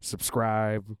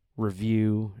 subscribe,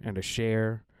 review, and a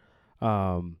share.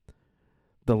 The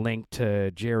link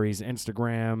to Jerry's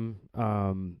Instagram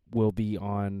will be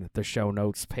on the show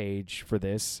notes page for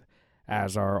this,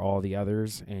 as are all the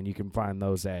others. And you can find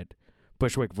those at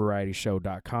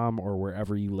bushwickvarietyshow.com or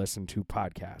wherever you listen to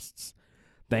podcasts.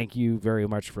 Thank you very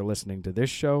much for listening to this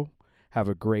show. Have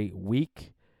a great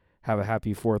week. Have a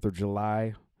happy 4th of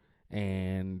July.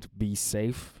 And be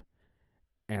safe.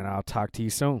 And I'll talk to you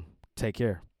soon. Take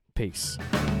care. Peace.